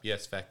donut shop.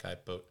 Yes, fat guy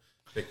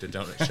picked a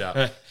donut shop,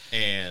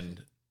 and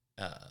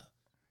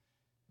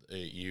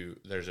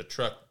there's a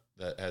truck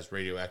that has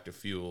radioactive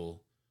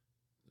fuel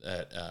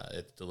that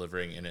it's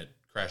delivering, and it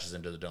crashes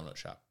into the donut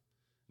shop.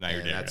 Now you're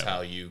And dead. that's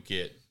how you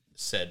get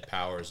said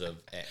powers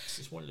of X.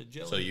 Just wanted a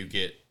jelly. So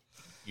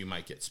you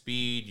might get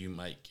speed, you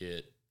might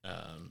get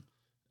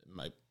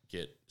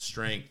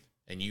strength,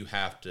 and you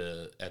have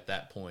to at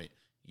that point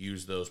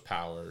use those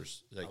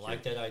powers. I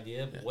like that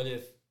idea, but what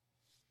if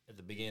at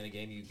the beginning of the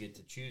game you get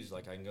to choose?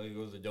 Like, I can go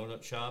to the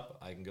donut shop,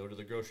 I can go to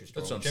the grocery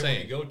store. That's what I'm Whichever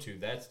saying. you go to,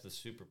 that's the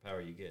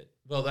superpower you get.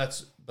 Well,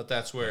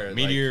 that's where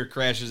Meteor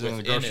crashes in the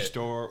within grocery it.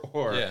 store,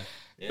 or Yeah.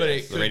 Yeah, But it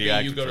it's could be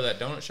radioactive you go to that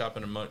donut shop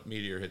and a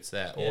meteor hits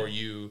that, Yeah. or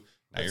you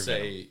Now let's you're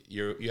say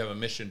you have a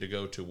mission to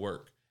go to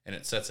work, and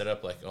it sets it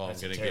up like, oh,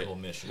 That's I'm a going to terrible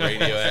get mission.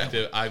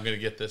 radioactive. I'm going to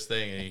get this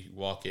thing, and you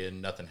walk in,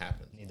 nothing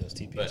happens. Need those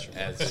TPS But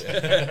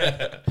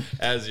reports.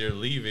 as you're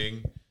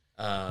leaving,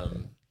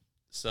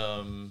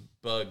 some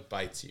bug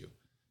bites you,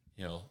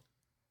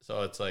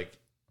 So it's like,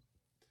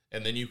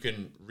 and then you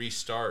can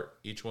restart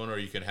each one, or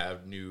you can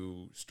have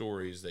new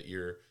stories that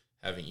you're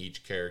having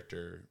each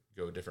character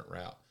go a different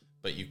route.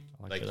 But you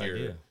like that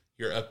idea.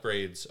 your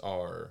upgrades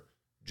are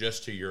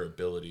just to your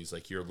abilities.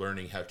 Like, you're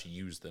learning how to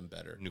use them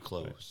better. new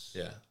clothes.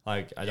 Yeah.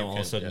 Like, I don't all of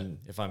a can- sudden,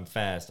 if I'm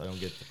fast, I don't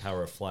get the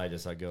power of flight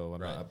as I go.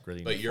 I'm Right. not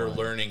upgrading. But to you're flying.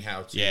 learning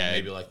how to, Yeah.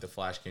 maybe like the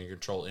Flash can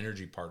control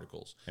energy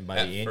particles. And by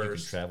At the end, you can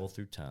first- travel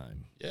through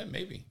time. Yeah,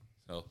 maybe.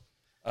 So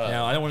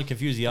Now, I don't want to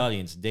confuse the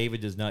audience. David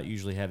does not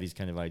usually have these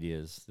kind of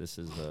ideas. This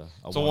is a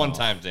It's a one-off.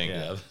 one-time thing.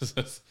 Yeah.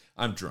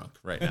 I'm drunk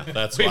right now.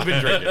 That's We've why. been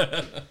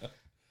drinking.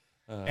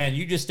 And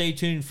you just stay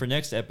tuned for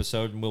next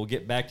episode, and we'll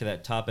get back to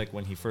that topic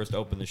when he first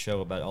opened the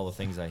show about all the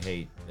things I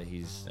hate that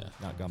he's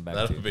not gone back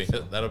to.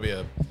 That'll be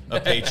a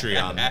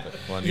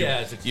Patreon one. Yeah,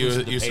 it's you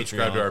exclusive to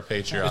subscribe to Patreon. our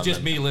Patreon. It's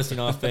just then. me listing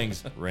off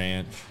things: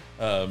 ranch,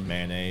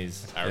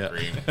 mayonnaise. Sour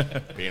cream,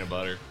 peanut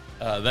butter.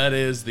 That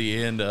is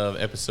the end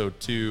of episode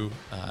 2.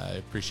 I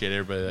appreciate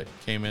everybody that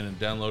came in and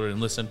downloaded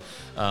and listened.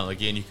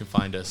 Again, you can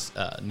find us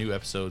new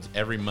episodes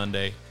every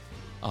Monday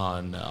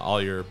on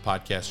all your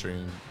podcast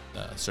streaming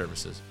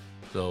services.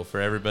 So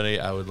for everybody,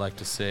 I would like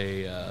to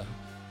say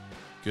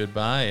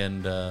goodbye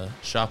and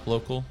shop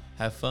local.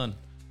 Have fun.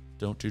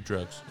 Don't do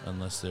drugs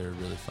unless they're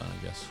really fun,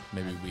 I guess.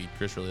 Maybe weed.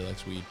 Chris really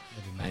likes weed.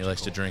 And he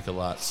likes to drink a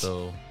lot.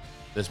 So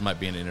this might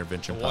be an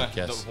intervention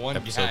podcast. The one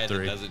episode guy 3.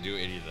 that doesn't do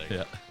anything.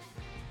 Yeah.